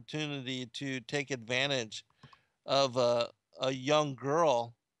the opportunity to take advantage of a young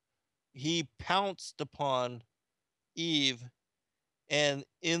girl, he pounced upon Eve, and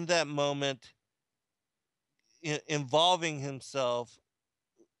in that moment, involving himself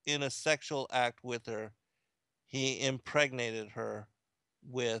in a sexual act with her, he impregnated her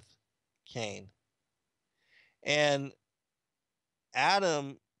with Cain. And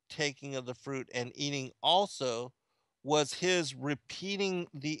Adam taking of the fruit and eating also was his repeating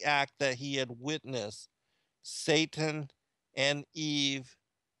the act that he had witnessed Satan and Eve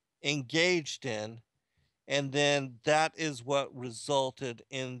engaged in. And then that is what resulted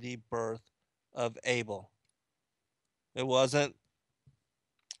in the birth of Abel. It wasn't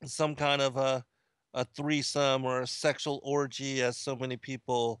some kind of a threesome or a sexual orgy, as so many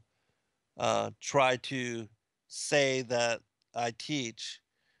people try to say that I teach.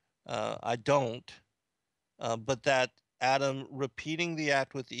 I don't. But that Adam repeating the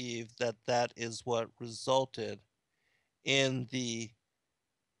act with Eve, that is what resulted in the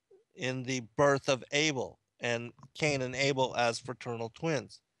birth of Abel, and Cain and Abel as fraternal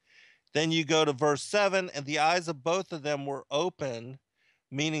twins. Then you go to verse 7, and the eyes of both of them were open,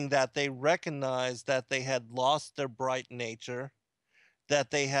 meaning that they recognized that they had lost their bright nature,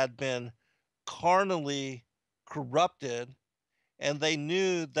 that they had been carnally corrupted, and they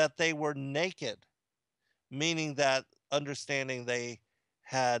knew that they were naked, meaning that understanding they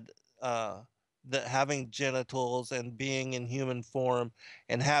had having genitals and being in human form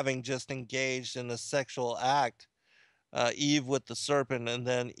and having just engaged in a sexual act, Eve with the serpent and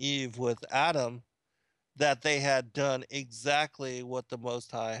then Eve with Adam, that they had done exactly what the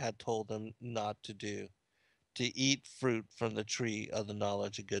Most High had told them not to do, to eat fruit from the tree of the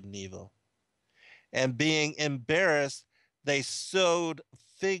knowledge of good and evil. And being embarrassed, they sewed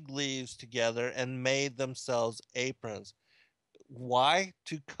fig leaves together and made themselves aprons. Why?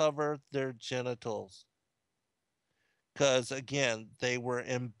 To cover their genitals. Because again, they were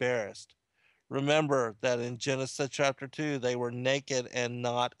embarrassed. Remember that in Genesis chapter 2, they were naked and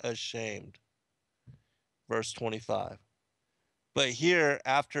not ashamed. Verse 25. But here,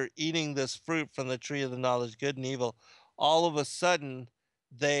 after eating this fruit from the tree of the knowledge of good and evil, all of a sudden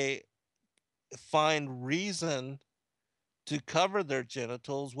they find reason to cover their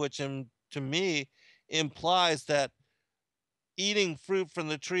genitals, which to me implies that eating fruit from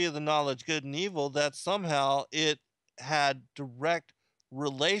the tree of the knowledge good and evil, that somehow it had direct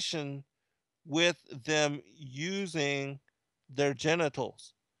relation with them using their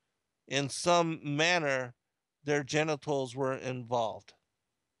genitals in some manner their genitals were involved,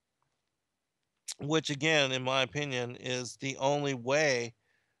 which again, in my opinion, is the only way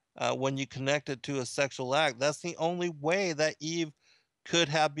when you connect it to a sexual act, that's the only way that Eve could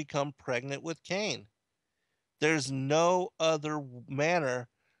have become pregnant with Cain. There's no other manner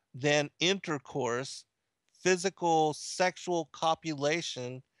than intercourse, physical sexual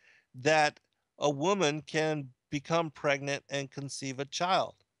copulation, that a woman can become pregnant and conceive a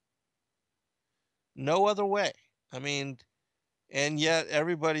child. No other way. I mean, and yet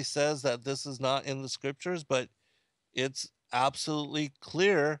everybody says that this is not in the scriptures, but it's absolutely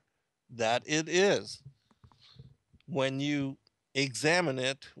clear that it is when you examine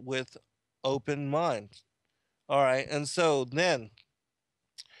it with open mind. All right, and so then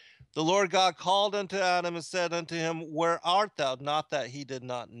the Lord God called unto Adam and said unto him, Where art thou? Not that he did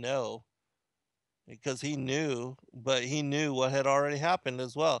not know, because he knew, but he knew what had already happened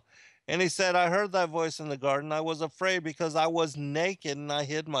as well. And he said, I heard thy voice in the garden. I was afraid because I was naked and I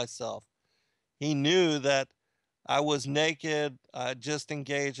hid myself. He knew that I was naked. I just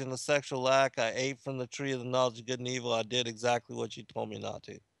engaged in a sexual act. I ate from the tree of the knowledge of good and evil. I did exactly what you told me not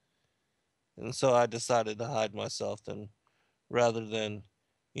to. And so I decided to hide myself then, rather than,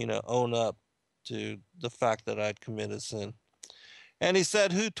 own up to the fact that I'd committed sin. And he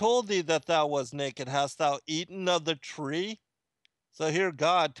said, Who told thee that thou wast naked? Hast thou eaten of the tree? So here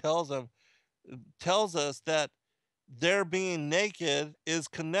God tells us that their being naked is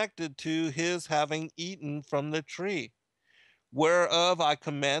connected to his having eaten from the tree, whereof I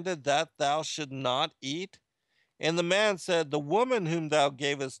commanded that thou should not eat. And the man said, The woman whom thou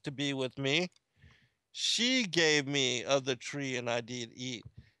gavest to be with me, she gave me of the tree, and I did eat.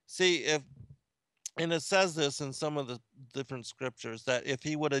 See, and it says this in some of the different scriptures, that if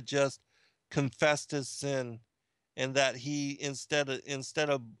he would have just confessed his sin, and that he instead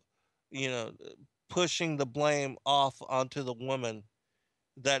of you know pushing the blame off onto the woman,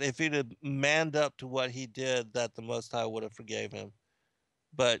 that if he'd have manned up to what he did, that the Most High would have forgave him.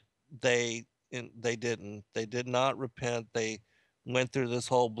 But they didn't. They did not repent. They went through this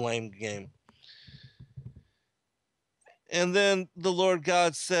whole blame game. And then the Lord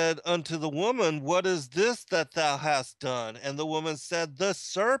God said unto the woman, What is this that thou hast done? And the woman said, The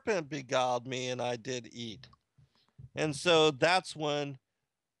serpent beguiled me, and I did eat. And so that's when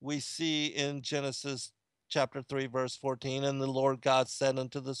we see in Genesis chapter 3, verse 14, and the Lord God said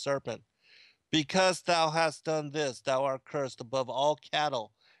unto the serpent, Because thou hast done this, thou art cursed above all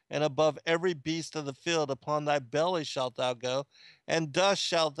cattle, and above every beast of the field. Upon thy belly shalt thou go, and dust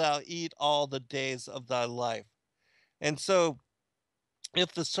shalt thou eat all the days of thy life. And so,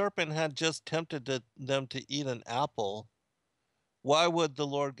 if the serpent had just tempted them to eat an apple, why would the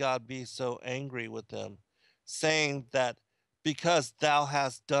Lord God be so angry with them, saying that because thou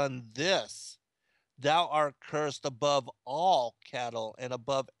hast done this, thou art cursed above all cattle and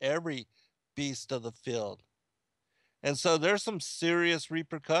above every beast of the field? And so there's some serious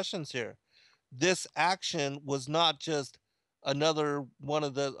repercussions here. This action was not just another one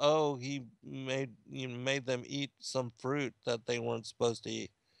of the, he made them eat some fruit that they weren't supposed to eat.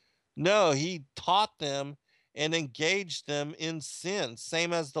 No, he taught them and engaged them in sin,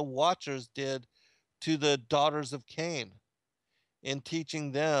 same as the watchers did to the daughters of Cain, in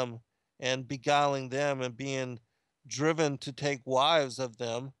teaching them and beguiling them and being driven to take wives of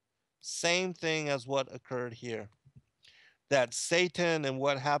them. Same thing as what occurred here. That Satan and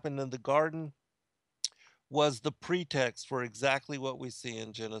what happened in the garden was the pretext for exactly what we see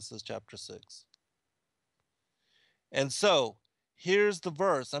in Genesis chapter 6. And so here's the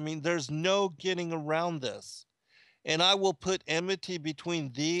verse. I mean, there's no getting around this. And I will put enmity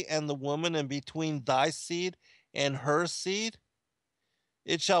between thee and the woman, and between thy seed and her seed.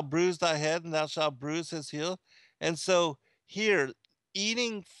 It shall bruise thy head, and thou shalt bruise his heel. And so here,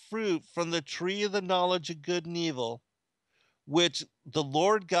 eating fruit from the tree of the knowledge of good and evil, which the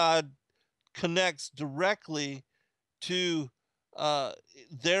Lord God connects directly to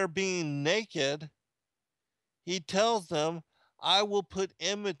their being naked, he tells them, I will put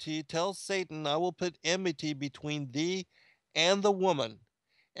enmity, tells Satan, I will put enmity between thee and the woman,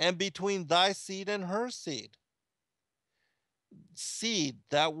 and between thy seed and her seed. Seed,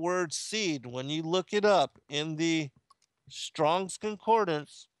 that word seed, when you look it up in the Strong's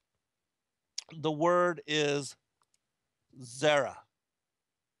Concordance, the word is zera,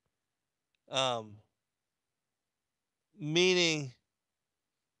 meaning,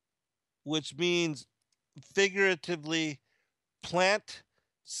 which means figuratively plant,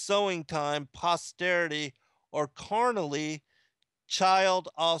 sowing time, posterity, or carnally, child,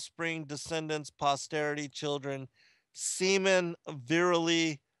 offspring, descendants, posterity, children, semen,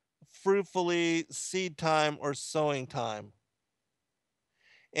 virility, fruitfully, seed time, or sowing time.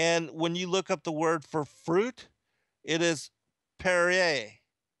 And when you look up the word for fruit, it is pere,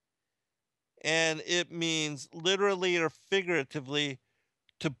 and it means literally or figuratively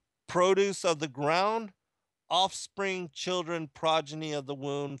to produce of the ground, offspring, children, progeny of the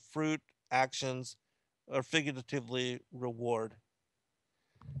womb, fruit, actions, or figuratively reward.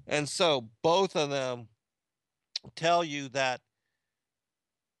 And so both of them tell you that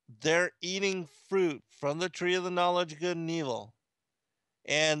they're eating fruit from the tree of the knowledge of good and evil,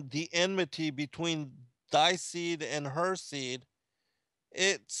 and the enmity between thy seed and her seed,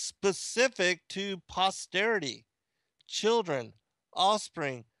 it's specific to posterity, children,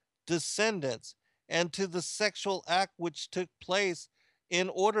 offspring, descendants, and to the sexual act which took place in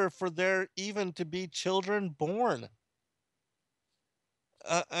order for there even to be children born.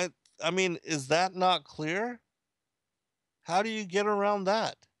 Uh, I, I mean, is that not clear? How do you get around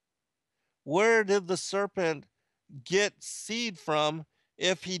that? Where did the serpent get seed from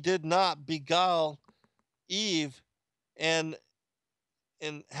if he did not beguile Eve and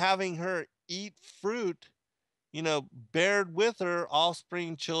having her eat fruit, bared with her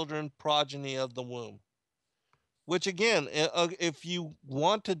offspring, children, progeny of the womb? Which again, if you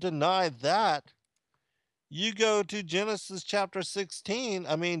want to deny that, you go to Genesis chapter 16.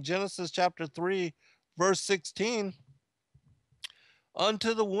 Genesis chapter 3, verse 16.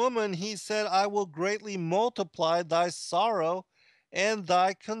 Unto the woman he said, I will greatly multiply thy sorrow and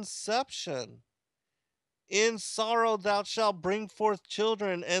thy conception. In sorrow thou shalt bring forth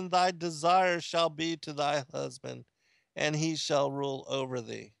children, and thy desire shall be to thy husband, and he shall rule over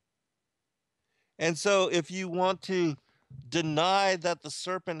thee. And so if you want to deny that the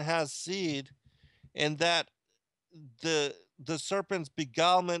serpent has seed, and that the serpent's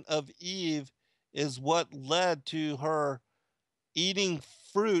beguilement of Eve is what led to her eating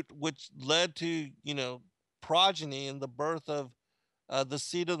fruit, which led to progeny and the birth of the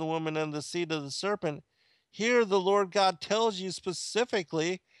seed of the woman and the seed of the serpent. Here the Lord God tells you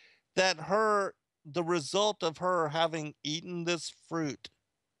specifically that the result of her having eaten this fruit,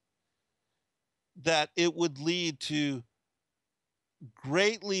 that it would lead to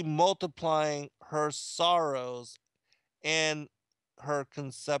greatly multiplying her sorrows and her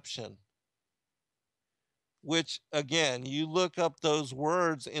conception. Which, again, you look up those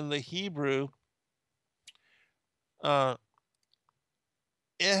words in the Hebrew, it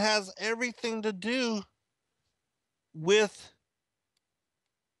has everything to do with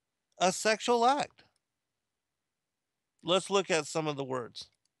a sexual act. Let's look at some of the words,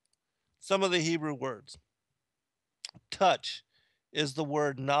 some of the Hebrew words. Touch is the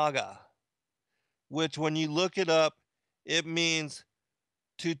word naga, which when you look it up, it means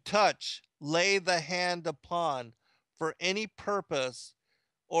to touch, lay the hand upon for any purpose,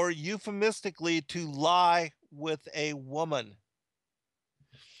 or euphemistically to lie with a woman.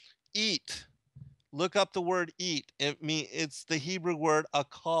 Eat. Look up the word eat. It's the Hebrew word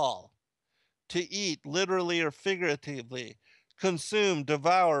akal. To eat, literally or figuratively, consume,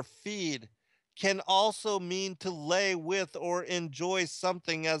 devour, feed, can also mean to lay with or enjoy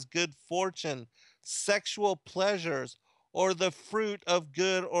something as good fortune, sexual pleasures, or the fruit of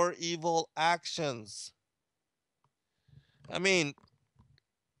good or evil actions.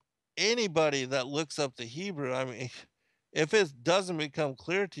 Anybody that looks up the Hebrew, if it doesn't become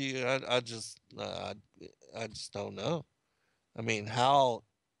clear to you, I just don't know.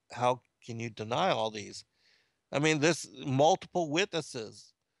 How can you deny all these? This multiple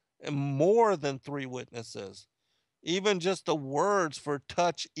witnesses, and more than 3 witnesses. Even just the words for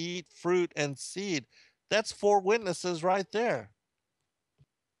touch, eat, fruit, and seed, that's 4 witnesses right there.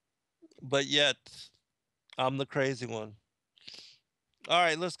 But yet, I'm the crazy one. All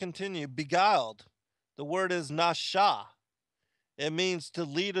right, let's continue. Beguiled. The word is nasha. It means to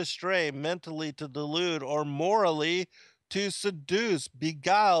lead astray, mentally to delude, or morally to seduce,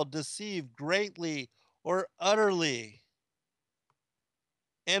 beguile, deceive greatly or utterly.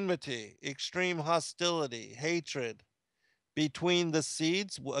 Enmity, extreme hostility, hatred. Between the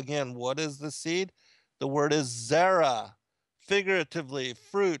seeds, again, what is the seed? The word is zera, figuratively,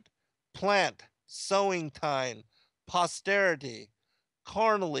 fruit, plant, sowing time, posterity.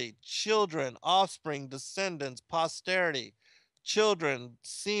 Carnally, children, offspring, descendants, posterity. Children,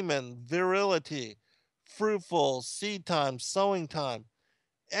 semen, virility, fruitful, seed time, sowing time.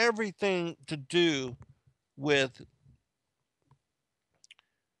 Everything to do with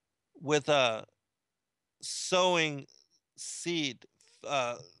sowing seed,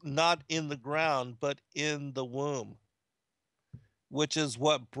 not in the ground, but in the womb, which is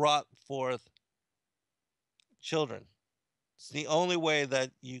what brought forth children, It's the only way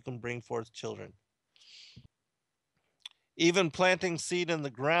that you can bring forth children. Even planting seed in the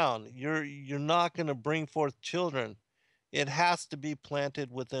ground, you're not going to bring forth children. It has to be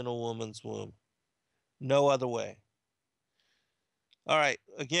planted within a woman's womb. No other way. All right,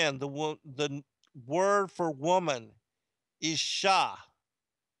 again, the word for woman, isha,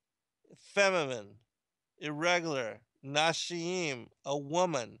 feminine, irregular, nashim, a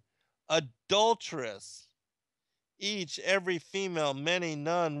woman, adulteress, each, every female, many,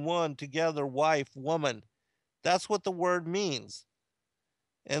 none, one, together, wife, woman. That's what the word means.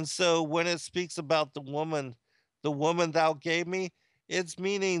 And so when it speaks about the woman thou gave me, it's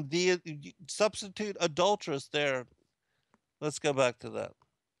meaning the substitute adulteress there. Let's go back to that.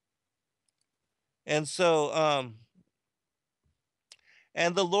 And so,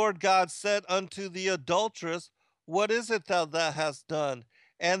 and the Lord God said unto the adulteress, what is it thou hast done?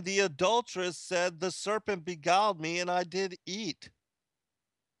 And the adulteress said, the serpent beguiled me, and I did eat.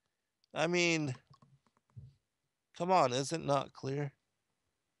 I mean, come on, is it not clear?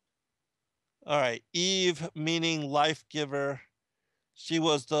 All right, Eve, meaning life giver. She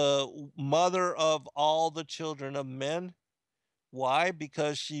was the mother of all the children of men. Why?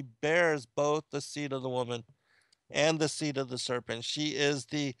 Because she bears both the seed of the woman and the seed of the serpent. She is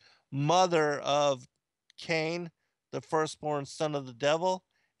the mother of Cain, the firstborn son of the devil,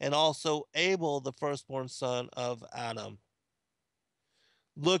 and also Abel, the firstborn son of Adam.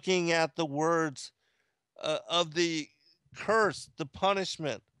 Looking at the words of the curse, the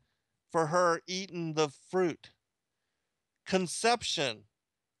punishment for her eating the fruit. Conception,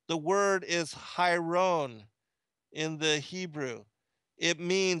 the word is hieron in the Hebrew. It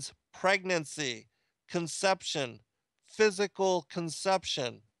means pregnancy, conception, physical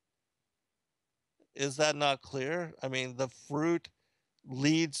conception. Is that not clear? I mean, the fruit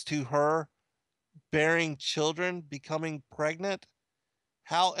leads to her bearing children, becoming pregnant.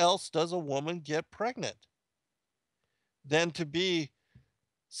 How else does a woman get pregnant than to be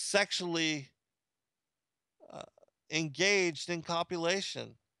sexually engaged in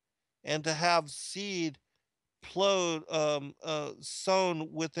copulation and to have seed sown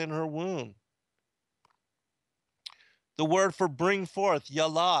within her womb? The word for bring forth,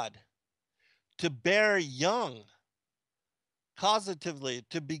 yalad, to bear young, causatively,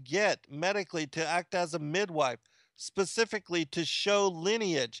 to beget, medically, to act as a midwife, specifically to show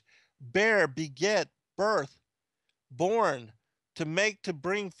lineage, bear, beget, birth, born, to make, to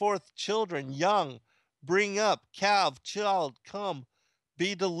bring forth children, young, bring up, calve, child, come,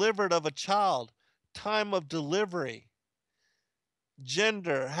 be delivered of a child, time of delivery,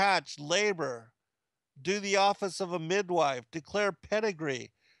 gender, hatch, labor, do the office of a midwife, declare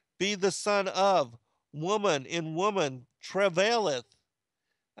pedigree, be the son of, woman in woman, travaileth.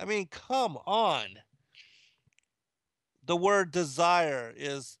 I mean, come on. The word desire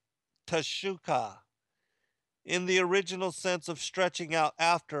is tashuka, in the original sense of stretching out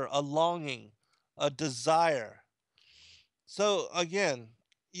after, a longing, a desire. So again,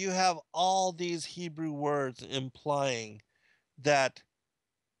 you have all these Hebrew words implying that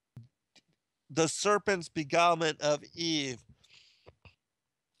the serpent's beguilement of Eve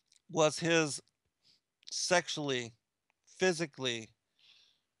was his sexually, physically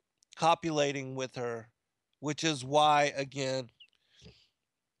copulating with her, which is why, again,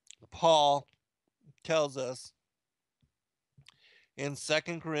 Paul tells us in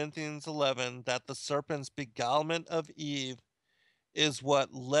 2 Corinthians 11 that the serpent's beguilement of Eve is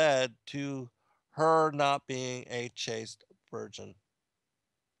what led to her not being a chaste virgin.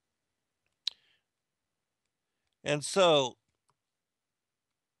 And so,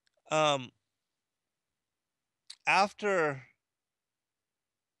 after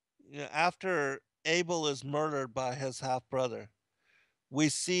Abel is murdered by his half brother, we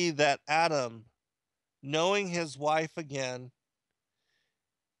see that Adam, knowing his wife again,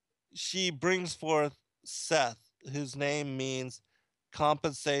 she brings forth Seth, whose name means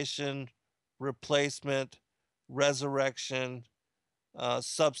compensation, replacement, resurrection,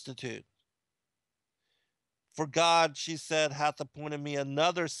 substitute. For God, she said, hath appointed me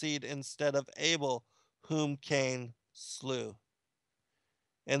another seed instead of Abel, whom Cain slew.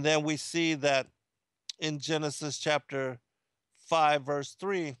 And then we see that in Genesis chapter 5, verse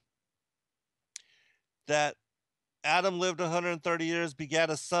 3, that Adam lived 130 years, begat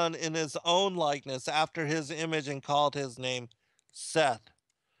a son in his own likeness, after his image, and called his name Seth.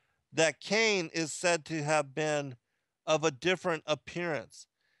 That Cain is said to have been of a different appearance,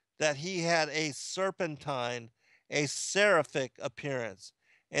 that he had a serpentine, a seraphic appearance,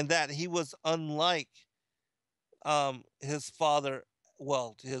 and that he was unlike his father,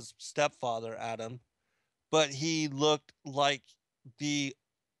 well, his stepfather, Adam, but he looked like the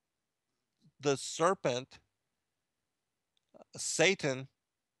serpent, Satan,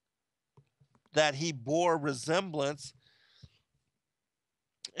 that he bore resemblance.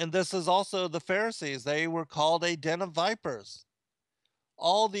 And this is also the Pharisees. They were called a den of vipers.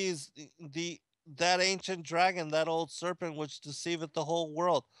 All these, that ancient dragon, that old serpent which deceiveth the whole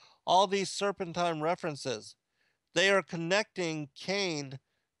world, all these serpentine references, they are connecting Cain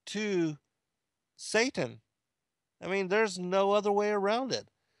to Satan. I mean, there's no other way around it.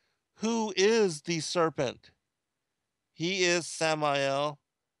 Who is the serpent? He is Samael,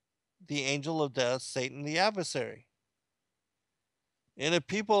 the angel of death, Satan the adversary. And if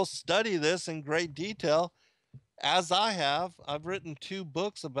people study this in great detail, as I have, I've written 2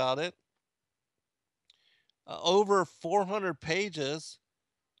 books about it, over 400 pages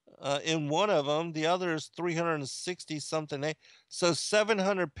in one of them. The other is 360 something. So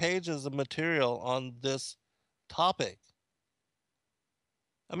 700 pages of material on this topic.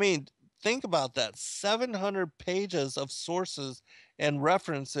 I mean, think about that. 700 pages of sources and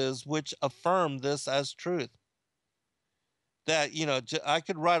references which affirm this as truth. That, I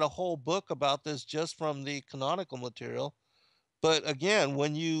could write a whole book about this just from the canonical material. But again,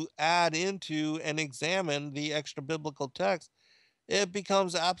 when you add into and examine the extra biblical text, it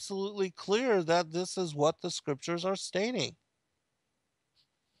becomes absolutely clear that this is what the scriptures are stating.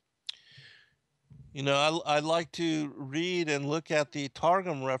 I like to read and look at the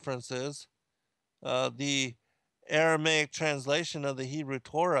Targum references, the Aramaic translation of the Hebrew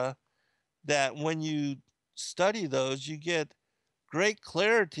Torah, that when you study those, you get great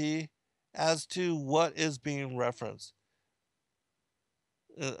clarity as to what is being referenced.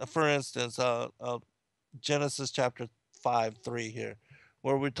 For instance, Genesis chapter 5:3 here,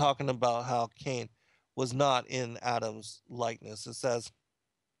 where we're talking about how Cain was not in Adam's likeness. It says,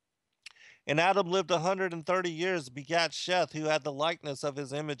 and Adam lived 130 years, begat Sheth, who had the likeness of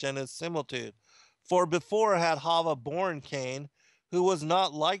his image and his similitude. For before had Hava borne Cain, who was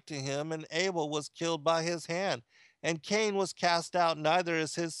not like to him, and Abel was killed by his hand. And Cain was cast out, neither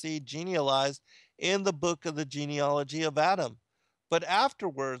is his seed genealized in the book of the genealogy of Adam. But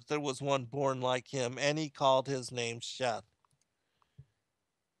afterwards there was one born like him, and he called his name Sheth.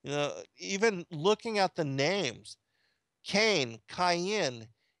 Even looking at the names, Cain,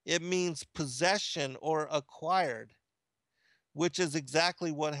 it means possession or acquired, which is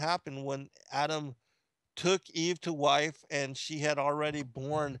exactly what happened when Adam took Eve to wife, and she had already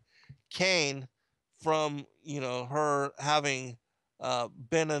born Cain from, her having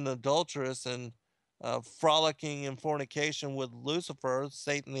been an adulteress and frolicking in fornication with Lucifer,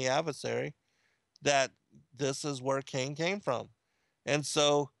 Satan the adversary, that this is where Cain came from. And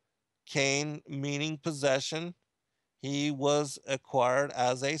so Cain, meaning possession, he was acquired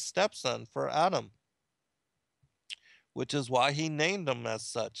as a stepson for Adam, which is why he named him as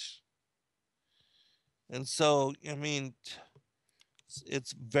such. And so, I mean,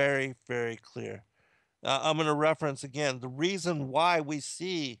 it's very, very clear. I'm going to reference again the reason why we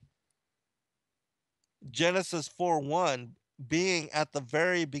see Genesis 4:1 being at the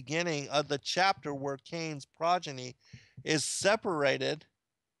very beginning of the chapter where Cain's progeny is separated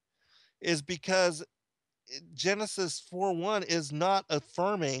is because Genesis 4:1 is not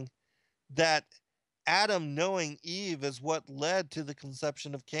affirming that Adam knowing Eve is what led to the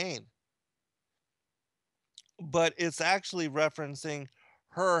conception of Cain, but it's actually referencing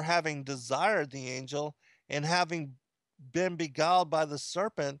her having desired the angel and having been beguiled by the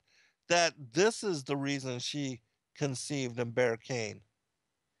serpent, that this is the reason she conceived and bare Cain.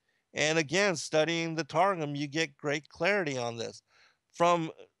 And again, studying the Targum, you get great clarity on this.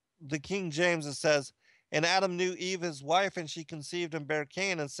 From the King James, it says, and Adam knew Eve his wife, and she conceived and bare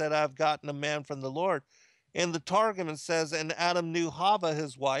Cain, and said, I've gotten a man from the Lord. In the Targum, it says, and Adam knew Hava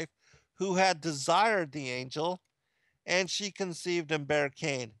his wife, who had desired the angel, and she conceived and bare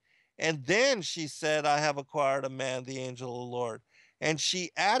Cain. And then she said, I have acquired a man, the angel of the Lord. And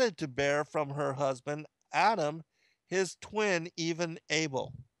she added to bear from her husband Adam, his twin, even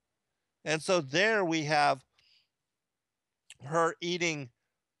Abel. And so there we have her eating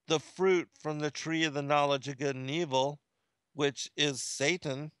the fruit from the tree of the knowledge of good and evil, which is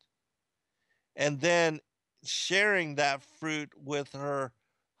Satan, and then sharing that fruit with her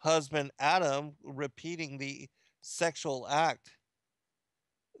husband Adam, repeating the sexual act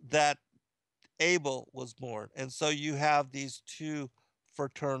that Abel was born. And so you have these 2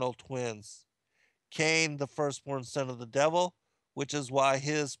 fraternal twins. Cain, the firstborn son of the devil, which is why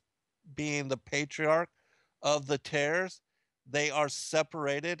his being the patriarch of the tares, they are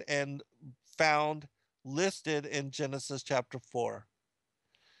separated and found listed in Genesis chapter 4.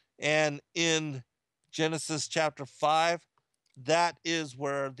 And in Genesis chapter 5, that is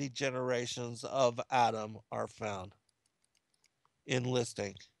where the generations of Adam are found in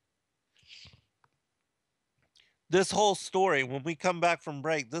listing. This whole story, when we come back from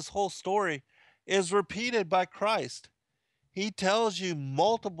break, this whole story is repeated by Christ. He tells you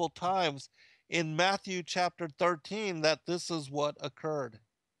multiple times in Matthew chapter 13 that this is what occurred.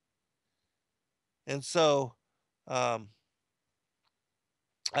 And so, as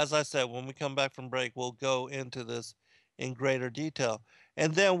I said, when we come back from break, we'll go into this in greater detail.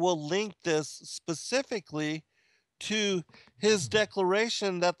 And then we'll link this specifically to his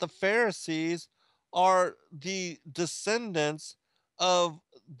declaration that the Pharisees are the descendants of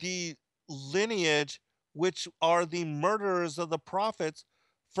the lineage which are the murderers of the prophets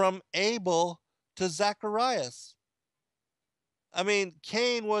from Abel to Zacharias. I mean,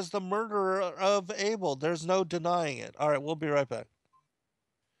 Cain was the murderer of Abel. There's no denying it. All right, we'll be right back.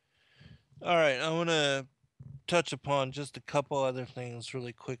 All right, I want to touch upon just a couple other things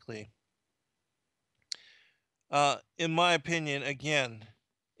really quickly. In my opinion, again,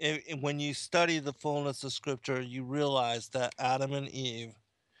 when you study the fullness of Scripture, you realize that Adam and Eve,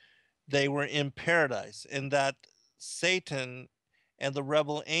 they were in paradise, and that Satan and the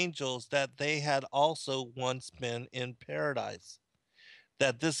rebel angels, that they had also once been in paradise.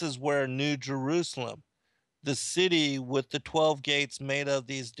 That this is where New Jerusalem, the city with the 12 gates made of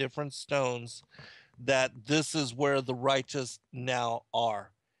these different stones, that this is where the righteous now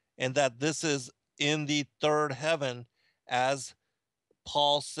are, and that this is in the third heaven, as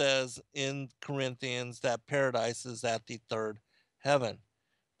Paul says in Corinthians, that paradise is at the third heaven.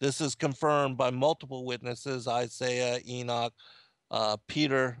 This is confirmed by multiple witnesses: Isaiah, Enoch,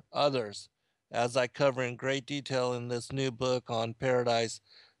 Peter, others, as I cover in great detail in this new book on paradise,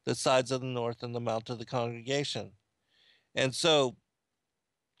 the sides of the north and the mount of the congregation. And so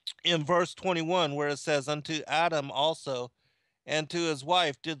in verse 21, where it says, unto Adam also and to his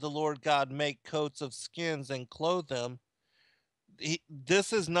wife did the Lord God make coats of skins and clothe them.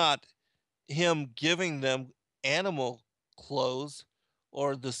 This is not him giving them animal clothes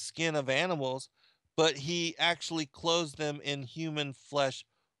or the skin of animals, but he actually clothes them in human flesh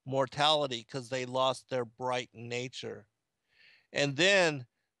mortality because they lost their bright nature. And then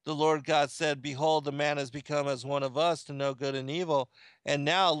the Lord God said, behold, the man has become as one of us to know good and evil. And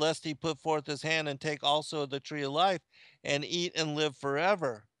now, lest he put forth his hand and take also of the tree of life and eat and live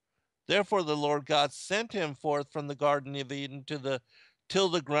forever. Therefore the Lord God sent him forth from the Garden of Eden till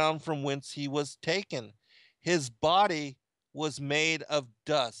the ground from whence he was taken. His body was made of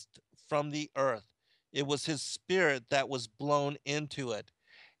dust from the earth. It was his spirit that was blown into it.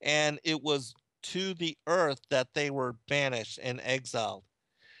 And it was to the earth that they were banished and exiled.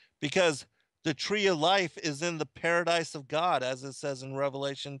 Because the tree of life is in the paradise of God, as it says in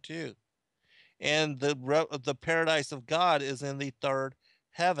Revelation 2. And the paradise of God is in the third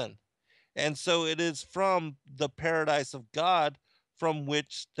heaven. And so it is from the paradise of God from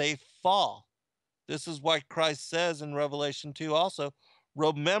which they fall. This is why Christ says in Revelation 2 also,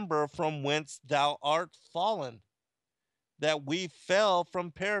 remember from whence thou art fallen, that we fell from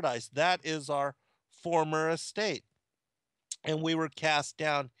paradise. That is our former estate. And we were cast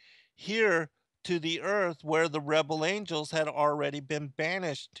down here to the earth where the rebel angels had already been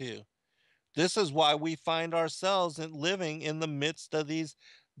banished to. This is why we find ourselves living in the midst of these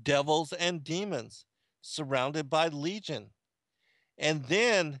devils and demons, surrounded by legion. And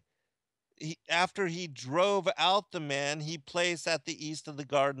then, after he drove out the man, he placed at the east of the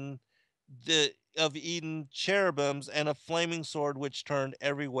garden of Eden cherubims and a flaming sword which turned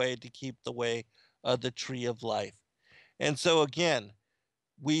every way to keep the way of the tree of life. And so again,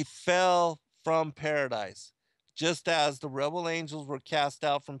 we fell from paradise, just as the rebel angels were cast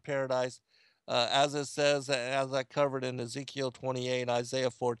out from paradise, as it says, as I covered in Ezekiel 28,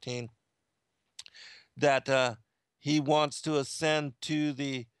 Isaiah 14, that he wants to ascend to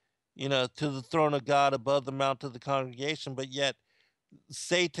the throne of God above the mount of the congregation, but yet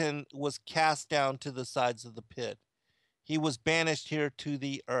Satan was cast down to the sides of the pit. He was banished here to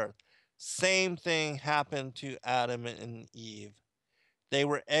the earth. Same thing happened to Adam and Eve. They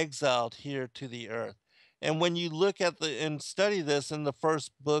were exiled here to the earth. And when you look at and study this in the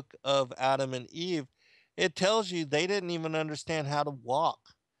first book of Adam and Eve, it tells you they didn't even understand how to walk.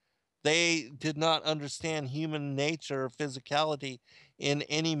 They did not understand human nature or physicality in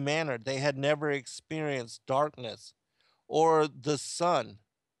any manner. They had never experienced darkness or the sun.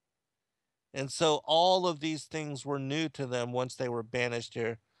 And so all of these things were new to them once they were banished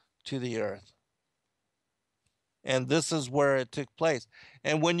here to the earth. And this is where it took place.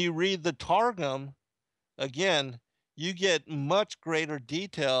 And when you read the Targum, again, you get much greater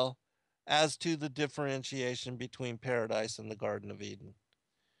detail as to the differentiation between paradise and the Garden of Eden,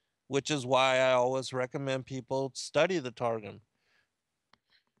 which is why I always recommend people study the Targum.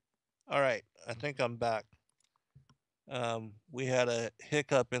 All right, I think I'm back. We had a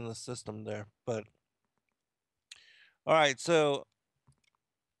hiccup in the system there, but all right, so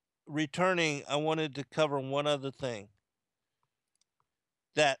returning, I wanted to cover one other thing.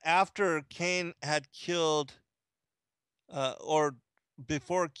 That after Cain had killed, or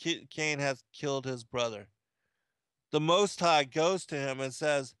before Cain has killed his brother, the Most High goes to him and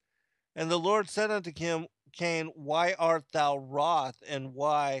says, "And the Lord said unto him, Cain, why art thou wroth, and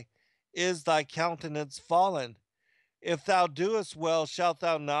why is thy countenance fallen? If thou doest well, shalt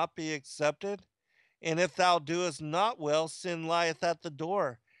thou not be accepted? And if thou doest not well, sin lieth at the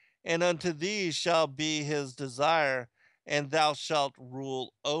door, and unto thee shall be his desire, and thou shalt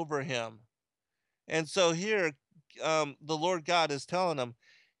rule over him." And so here, the Lord God is telling him,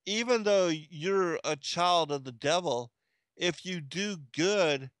 even though you're a child of the devil, if you do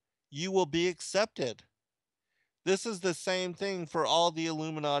good, you will be accepted. This is the same thing for all the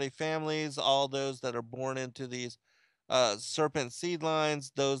Illuminati families, all those that are born into these serpent seed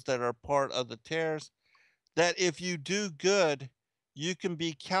lines, those that are part of the tares, that if you do good, you can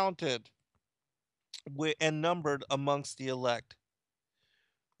be counted and numbered amongst the elect.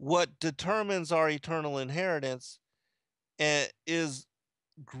 What determines our eternal inheritance is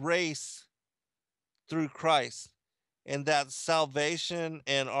grace through Christ, and that salvation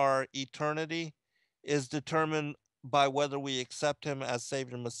and our eternity is determined by whether we accept him as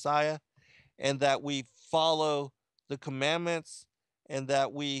Savior Messiah, and that we follow the commandments, and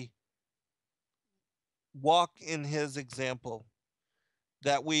that we walk in his example,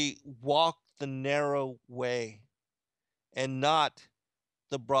 that we walk the narrow way and not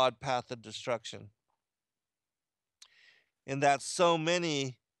the broad path of destruction. And that so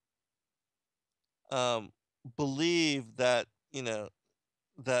many believe that,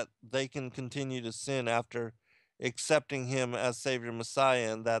 that they can continue to sin after accepting him as Savior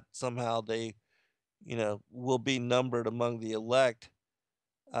Messiah, and that somehow they, will be numbered among the elect.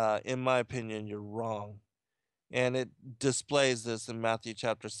 In my opinion, you're wrong. And it displays this in Matthew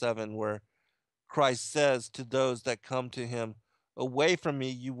chapter 7, where Christ says to those that come to him, "Away from me,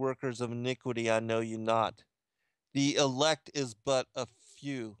 you workers of iniquity, I know you not." The elect is but a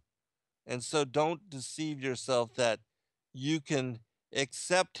few. And so don't deceive yourself that you can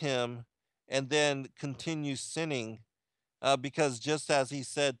accept him and then continue sinning, because just as he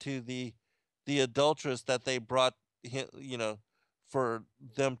said to the adulteress that they brought him, for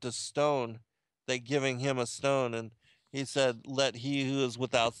them to stone, they giving him a stone, and he said, "Let he who is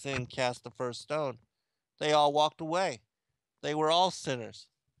without sin cast the first stone." They all walked away. They were all sinners,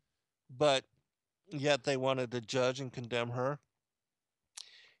 but yet they wanted to judge and condemn her.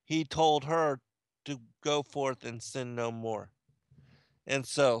 He told her to go forth and sin no more. And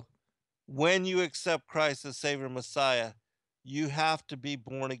so, when you accept Christ as Savior Messiah, you have to be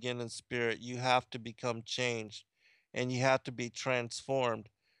born again in spirit. You have to become changed, and you have to be transformed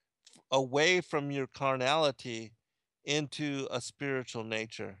away from your carnality into a spiritual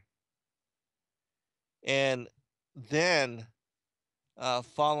nature. And then,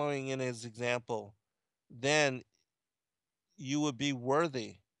 following in his example, then you would be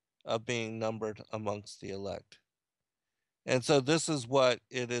worthy of being numbered amongst the elect. And so this is what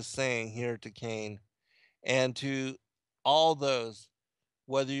it is saying here to Cain and to all those,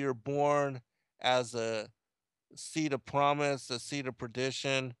 whether you're born as a seed of promise, a seed of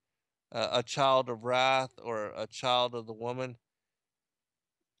perdition, a child of wrath, or a child of the woman.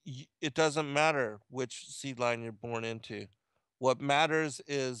 It doesn't matter which seed line you're born into. What matters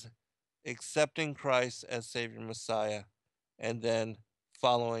is accepting Christ as Savior Messiah and then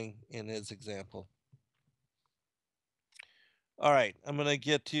following in his example. All right, I'm going to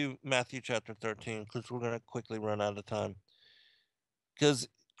get to Matthew chapter 13 because we're going to quickly run out of time. Because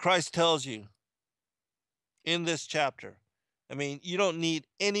Christ tells you in this chapter, I mean, you don't need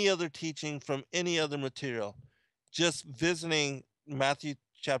any other teaching from any other material. Just visiting Matthew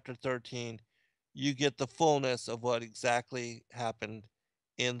chapter 13, you get the fullness of what exactly happened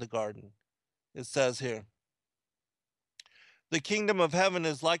in the garden. It says here, "The kingdom of heaven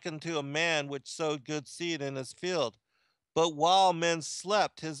is like unto a man which sowed good seed in his field. But while men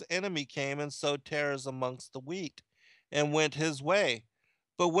slept, his enemy came and sowed tares amongst the wheat, and went his way.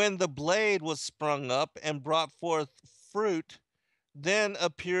 But when the blade was sprung up and brought forth fruit, then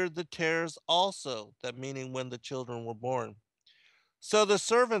appeared the tares also," that meaning when the children were born. "So the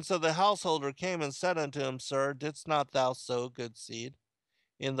servants of the householder came and said unto him, Sir, didst not thou sow good seed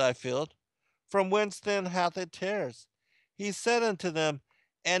in thy field? From whence then hath it tares? He said unto them,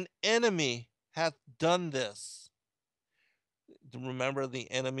 An enemy hath done this. Remember,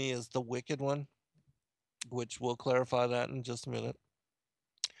 the enemy is the wicked one, which we'll clarify that in just a minute.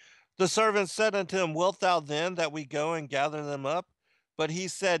 The servant said unto him, Wilt thou then that we go and gather them up? But he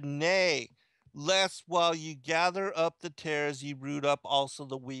said, Nay, lest while ye gather up the tares, ye root up also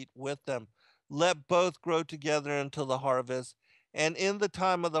the wheat with them. Let both grow together until the harvest. And in the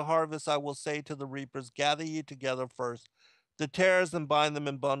time of the harvest I will say to the reapers, Gather ye together first the tares and bind them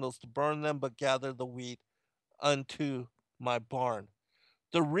in bundles to burn them, but gather the wheat unto my barn.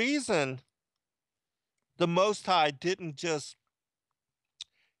 The reason the Most High didn't just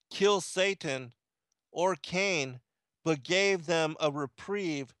kill Satan or Cain, but gave them a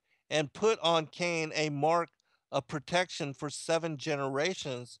reprieve and put on Cain a mark of protection for 7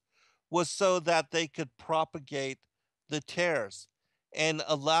 generations, was so that they could propagate the tares and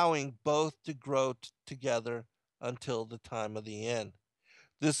allowing both to grow together until the time of the end.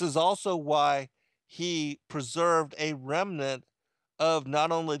 This is also why he preserved a remnant of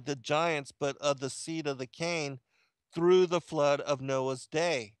not only the giants, but of the seed of the Cain through the flood of Noah's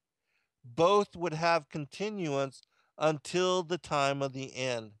day. Both would have continuance until the time of the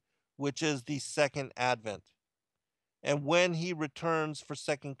end, which is the second advent. And when he returns for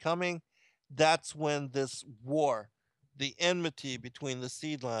second coming, that's when this war, the enmity between the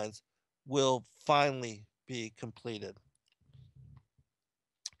seed lines, will finally be completed.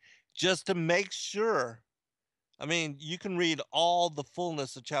 Just to make sure, I mean, you can read all the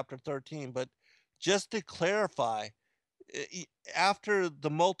fullness of chapter 13, but just to clarify, after the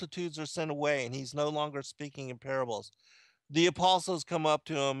multitudes are sent away and he's no longer speaking in parables, the apostles come up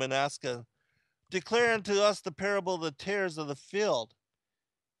to him and ask him, Declare unto us the parable of the tares of the field.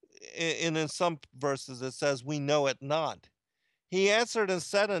 And in some verses it says, We know it not. He answered and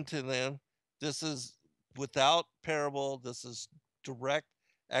said unto them, This is without parable, this is direct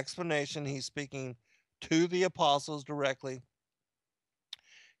explanation. He's speaking to the apostles directly.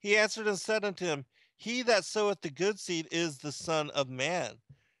 He answered and said unto him, He that soweth the good seed is the Son of Man,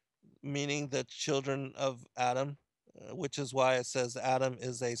 meaning the children of Adam, which is why it says Adam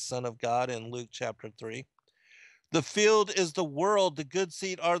is a son of God in Luke chapter 3. The field is the world, the good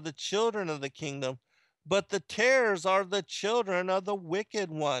seed are the children of the kingdom, but the tares are the children of the wicked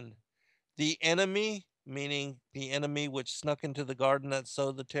one. The enemy, meaning the enemy which snuck into the garden that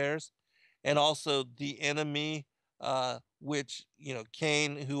sowed the tares, and also the enemy which,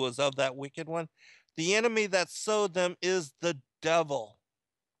 Cain, who was of that wicked one. The enemy that sowed them is the devil.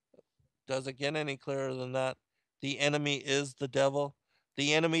 Does it get any clearer than that? The enemy is the devil.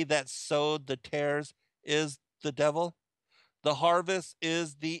 The enemy that sowed the tares is the devil. The harvest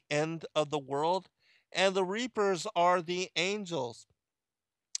is the end of the world, and the reapers are the angels.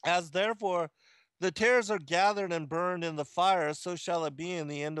 As therefore the tares are gathered and burned in the fire, so shall it be in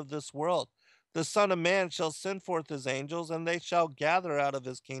the end of this world. The Son of Man shall send forth his angels, and they shall gather out of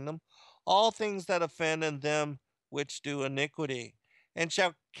his kingdom all things that offend and them which do iniquity, and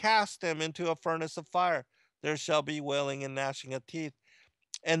shall cast them into a furnace of fire. There shall be wailing and gnashing of teeth.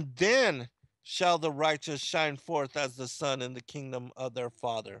 And then shall the righteous shine forth as the sun in the kingdom of their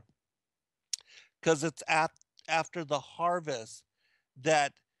Father. Because it's after the harvest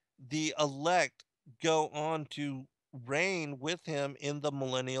that the elect go on to reign with him in the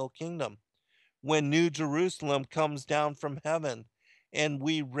millennial kingdom. When New Jerusalem comes down from heaven and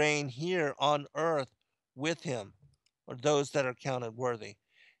we reign here on earth with him, or those that are counted worthy.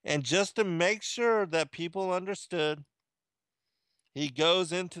 And just to make sure that people understood, he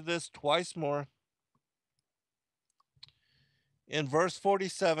goes into this twice more. In verse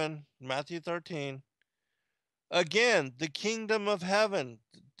 47, Matthew 13, again, the kingdom of heaven,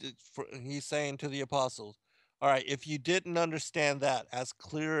 he's saying to the apostles, all right, if you didn't understand that as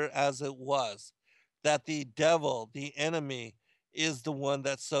clear as it was, that the devil, the enemy, is the one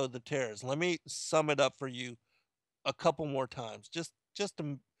that sowed the tares. Let me sum it up for you a couple more times, just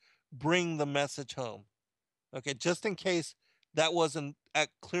to bring the message home. Okay, just in case that wasn't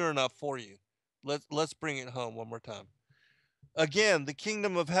clear enough for you. Let's bring it home one more time. Again, the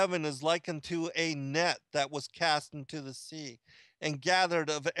kingdom of heaven is likened to a net that was cast into the sea and gathered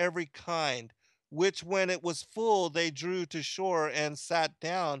of every kind, which when it was full, they drew to shore and sat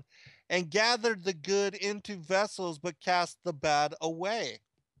down and gathered the good into vessels, but cast the bad away.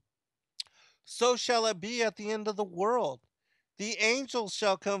 So shall it be at the end of the world. The angels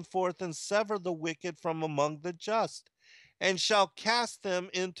shall come forth and sever the wicked from among the just, and shall cast them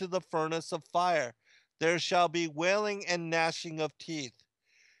into the furnace of fire. There shall be wailing and gnashing of teeth.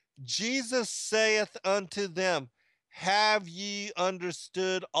 Jesus saith unto them, Have ye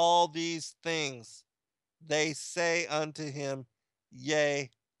understood all these things? They say unto him, Yea,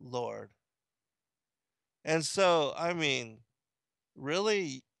 Lord. And so, I mean,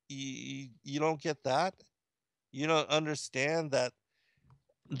 really, you don't get that? You don't understand that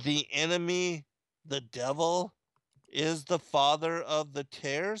the enemy, the devil, is the father of the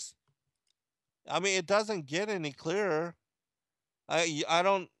tares? I mean, it doesn't get any clearer. I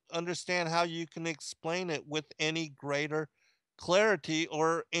don't understand how you can explain it with any greater clarity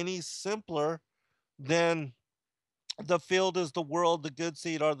or any simpler than the field is the world, the good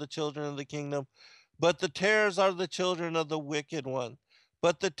seed are the children of the kingdom, but the tares are the children of the wicked one.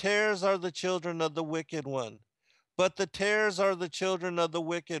 But the tares are the children of the wicked one. But the tares are the children of the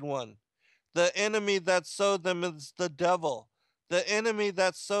wicked one. The enemy that sowed them is the devil. The enemy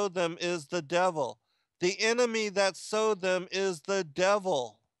that sowed them is the devil. The enemy that sowed them is the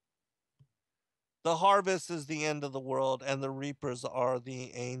devil. The harvest is the end of the world, and the reapers are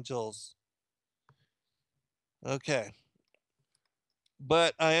the angels. Okay.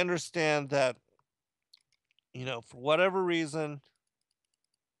 But I understand that, for whatever reason,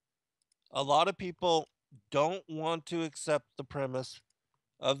 a lot of people don't want to accept the premise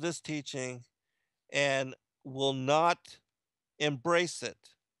of this teaching and will not embrace it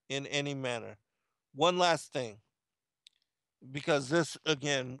in any manner. One last thing, because this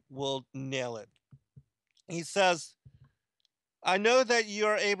again will nail it. He says, I know that you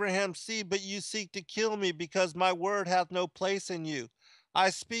are Abraham's seed, but you seek to kill me because my word hath no place in you. I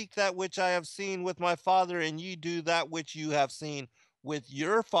speak that which I have seen with my father, and ye do that which you have seen with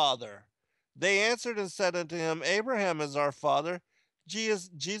your father. They answered and said unto him, Abraham is our father.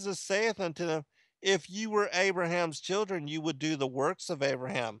 Jesus saith unto them, if you were Abraham's children, you would do the works of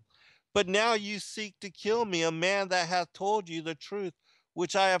Abraham. But now you seek to kill me, a man that hath told you the truth,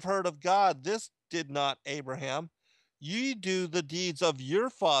 which I have heard of God. This did not Abraham. Ye do the deeds of your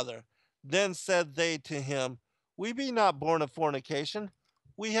father. Then said they to him, we be not born of fornication.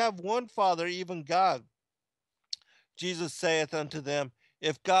 We have one Father, even God. Jesus saith unto them,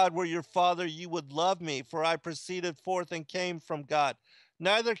 if God were your Father, you would love me, for I proceeded forth and came from God.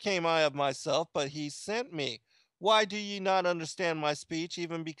 Neither came I of myself, but he sent me. Why do ye not understand my speech,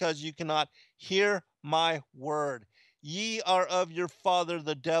 even because you cannot hear my word? Ye are of your father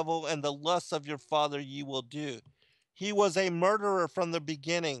the devil, and the lusts of your father ye will do. He was a murderer from the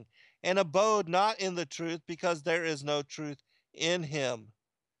beginning, and abode not in the truth, because there is no truth in him.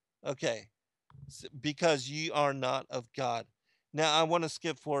 Okay, because ye are not of God. Now, I want to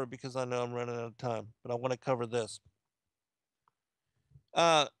skip forward because I know I'm running out of time, but I want to cover this.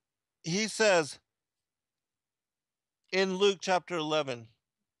 He says in Luke chapter 11,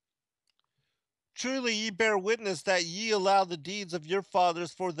 truly ye bear witness that ye allow the deeds of your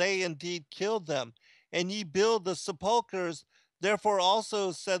fathers, for they indeed killed them, and ye build the sepulchres. Therefore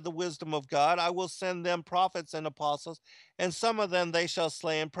also said the wisdom of God, I will send them prophets and apostles, and some of them they shall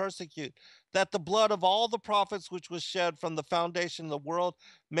slay and persecute, that the blood of all the prophets which was shed from the foundation of the world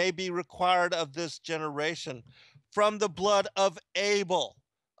may be required of this generation. From the blood of Abel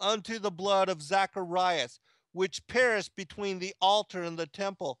unto the blood of Zacharias, which perished between the altar and the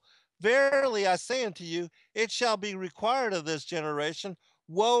temple. Verily I say unto you, it shall be required of this generation.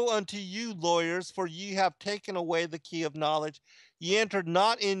 Woe unto you, lawyers, for ye have taken away the key of knowledge. Ye entered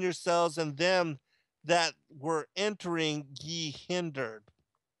not in yourselves, and them that were entering ye hindered.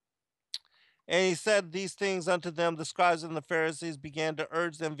 And he said these things unto them. The scribes and the Pharisees began to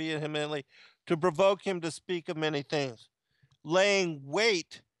urge them vehemently to provoke him to speak of many things, laying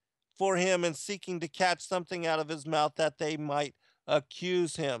wait for him and seeking to catch something out of his mouth that they might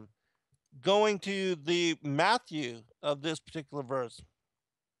accuse him. Going to the Matthew of this particular verse.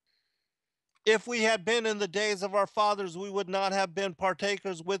 If we had been in the days of our fathers, we would not have been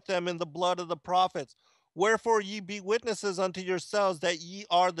partakers with them in the blood of the prophets. Wherefore ye be witnesses unto yourselves that ye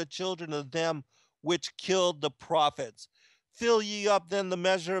are the children of them which killed the prophets. Fill ye up then the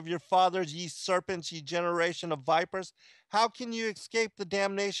measure of your fathers, ye serpents, ye generation of vipers. How can you escape the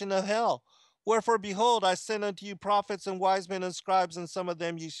damnation of hell? Wherefore, behold, I send unto you prophets and wise men and scribes, and some of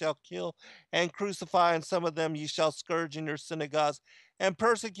them ye shall kill and crucify, and some of them ye shall scourge in your synagogues, and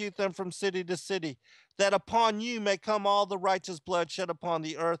persecute them from city to city, that upon you may come all the righteous blood shed upon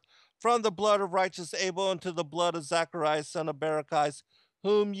the earth, from the blood of righteous Abel unto the blood of Zacharias, son of Barachias,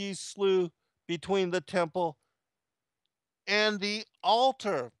 whom ye slew between the temple and the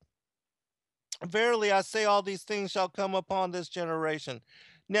altar. Verily I say, all these things shall come upon this generation.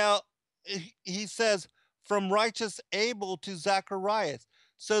 Now, he says, from righteous Abel to Zacharias.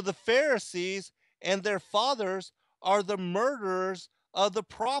 So the Pharisees and their fathers are the murderers of the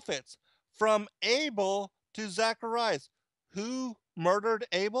prophets. From Abel to Zacharias. Who murdered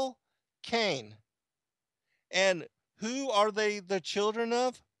Abel? Cain. And Who are they the children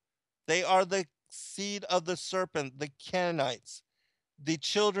of? They are the seed of the serpent, the Canaanites, the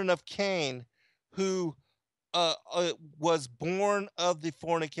children of Cain, who was born of the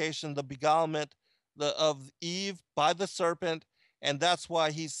fornication, the beguilement of Eve by the serpent. And that's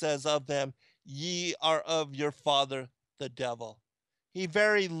why he says of them, ye are of your father, the devil. He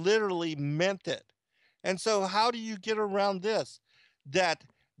very literally meant it. And so how do you get around this? That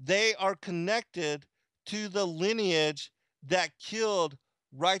they are connected to the lineage that killed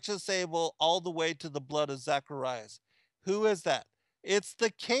righteous Abel all the way to the blood of Zacharias. Who is that? It's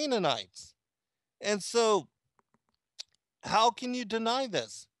the Canaanites. And so how can you deny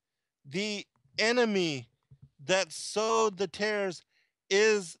this? The enemy that sowed the tares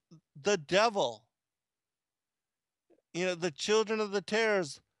is the devil. You know, the children of the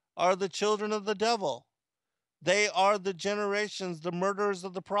tares are the children of the devil. They are the generations, the murderers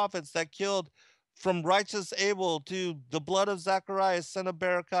of the prophets that killed from righteous Abel to the blood of Zacharias, son of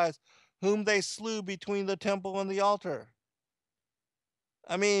Barachias, whom they slew between the temple and the altar.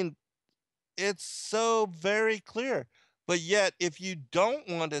 I mean, it's so very clear. But yet, if you don't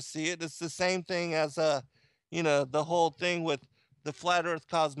want to see it, it's the same thing as the whole thing with the flat earth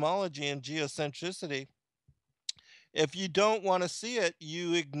cosmology and geocentricity. If you don't want to see it,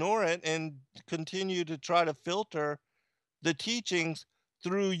 you ignore it and continue to try to filter the teachings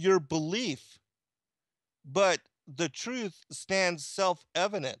through your belief. But the truth stands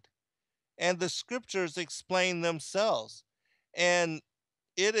self-evident, and the scriptures explain themselves. And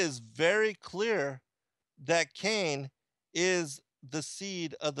it is very clear that Cain is the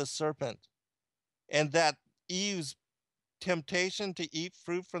seed of the serpent, and that Eve's temptation to eat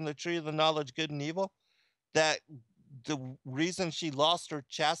fruit from the tree of the knowledge of good and evil, that the reason she lost her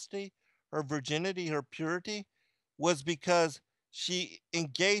chastity, her virginity, her purity, was because she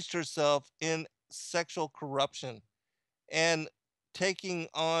engaged herself in sexual corruption and taking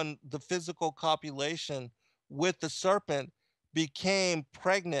on the physical copulation with the serpent, became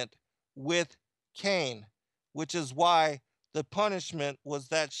pregnant with Cain, which is why the punishment was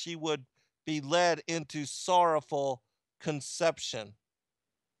that she would be led into sorrowful conception.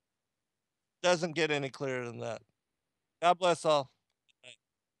 Doesn't get any clearer than that. God bless all.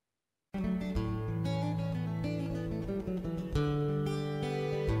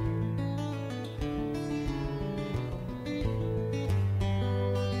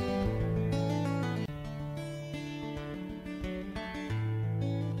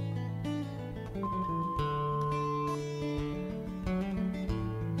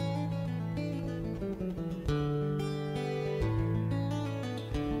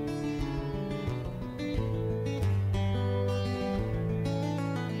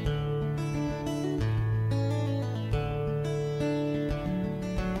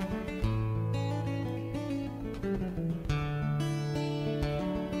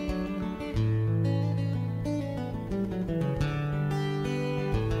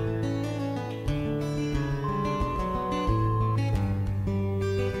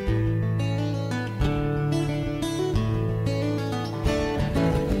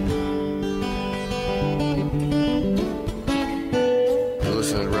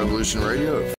 Revolution Radio.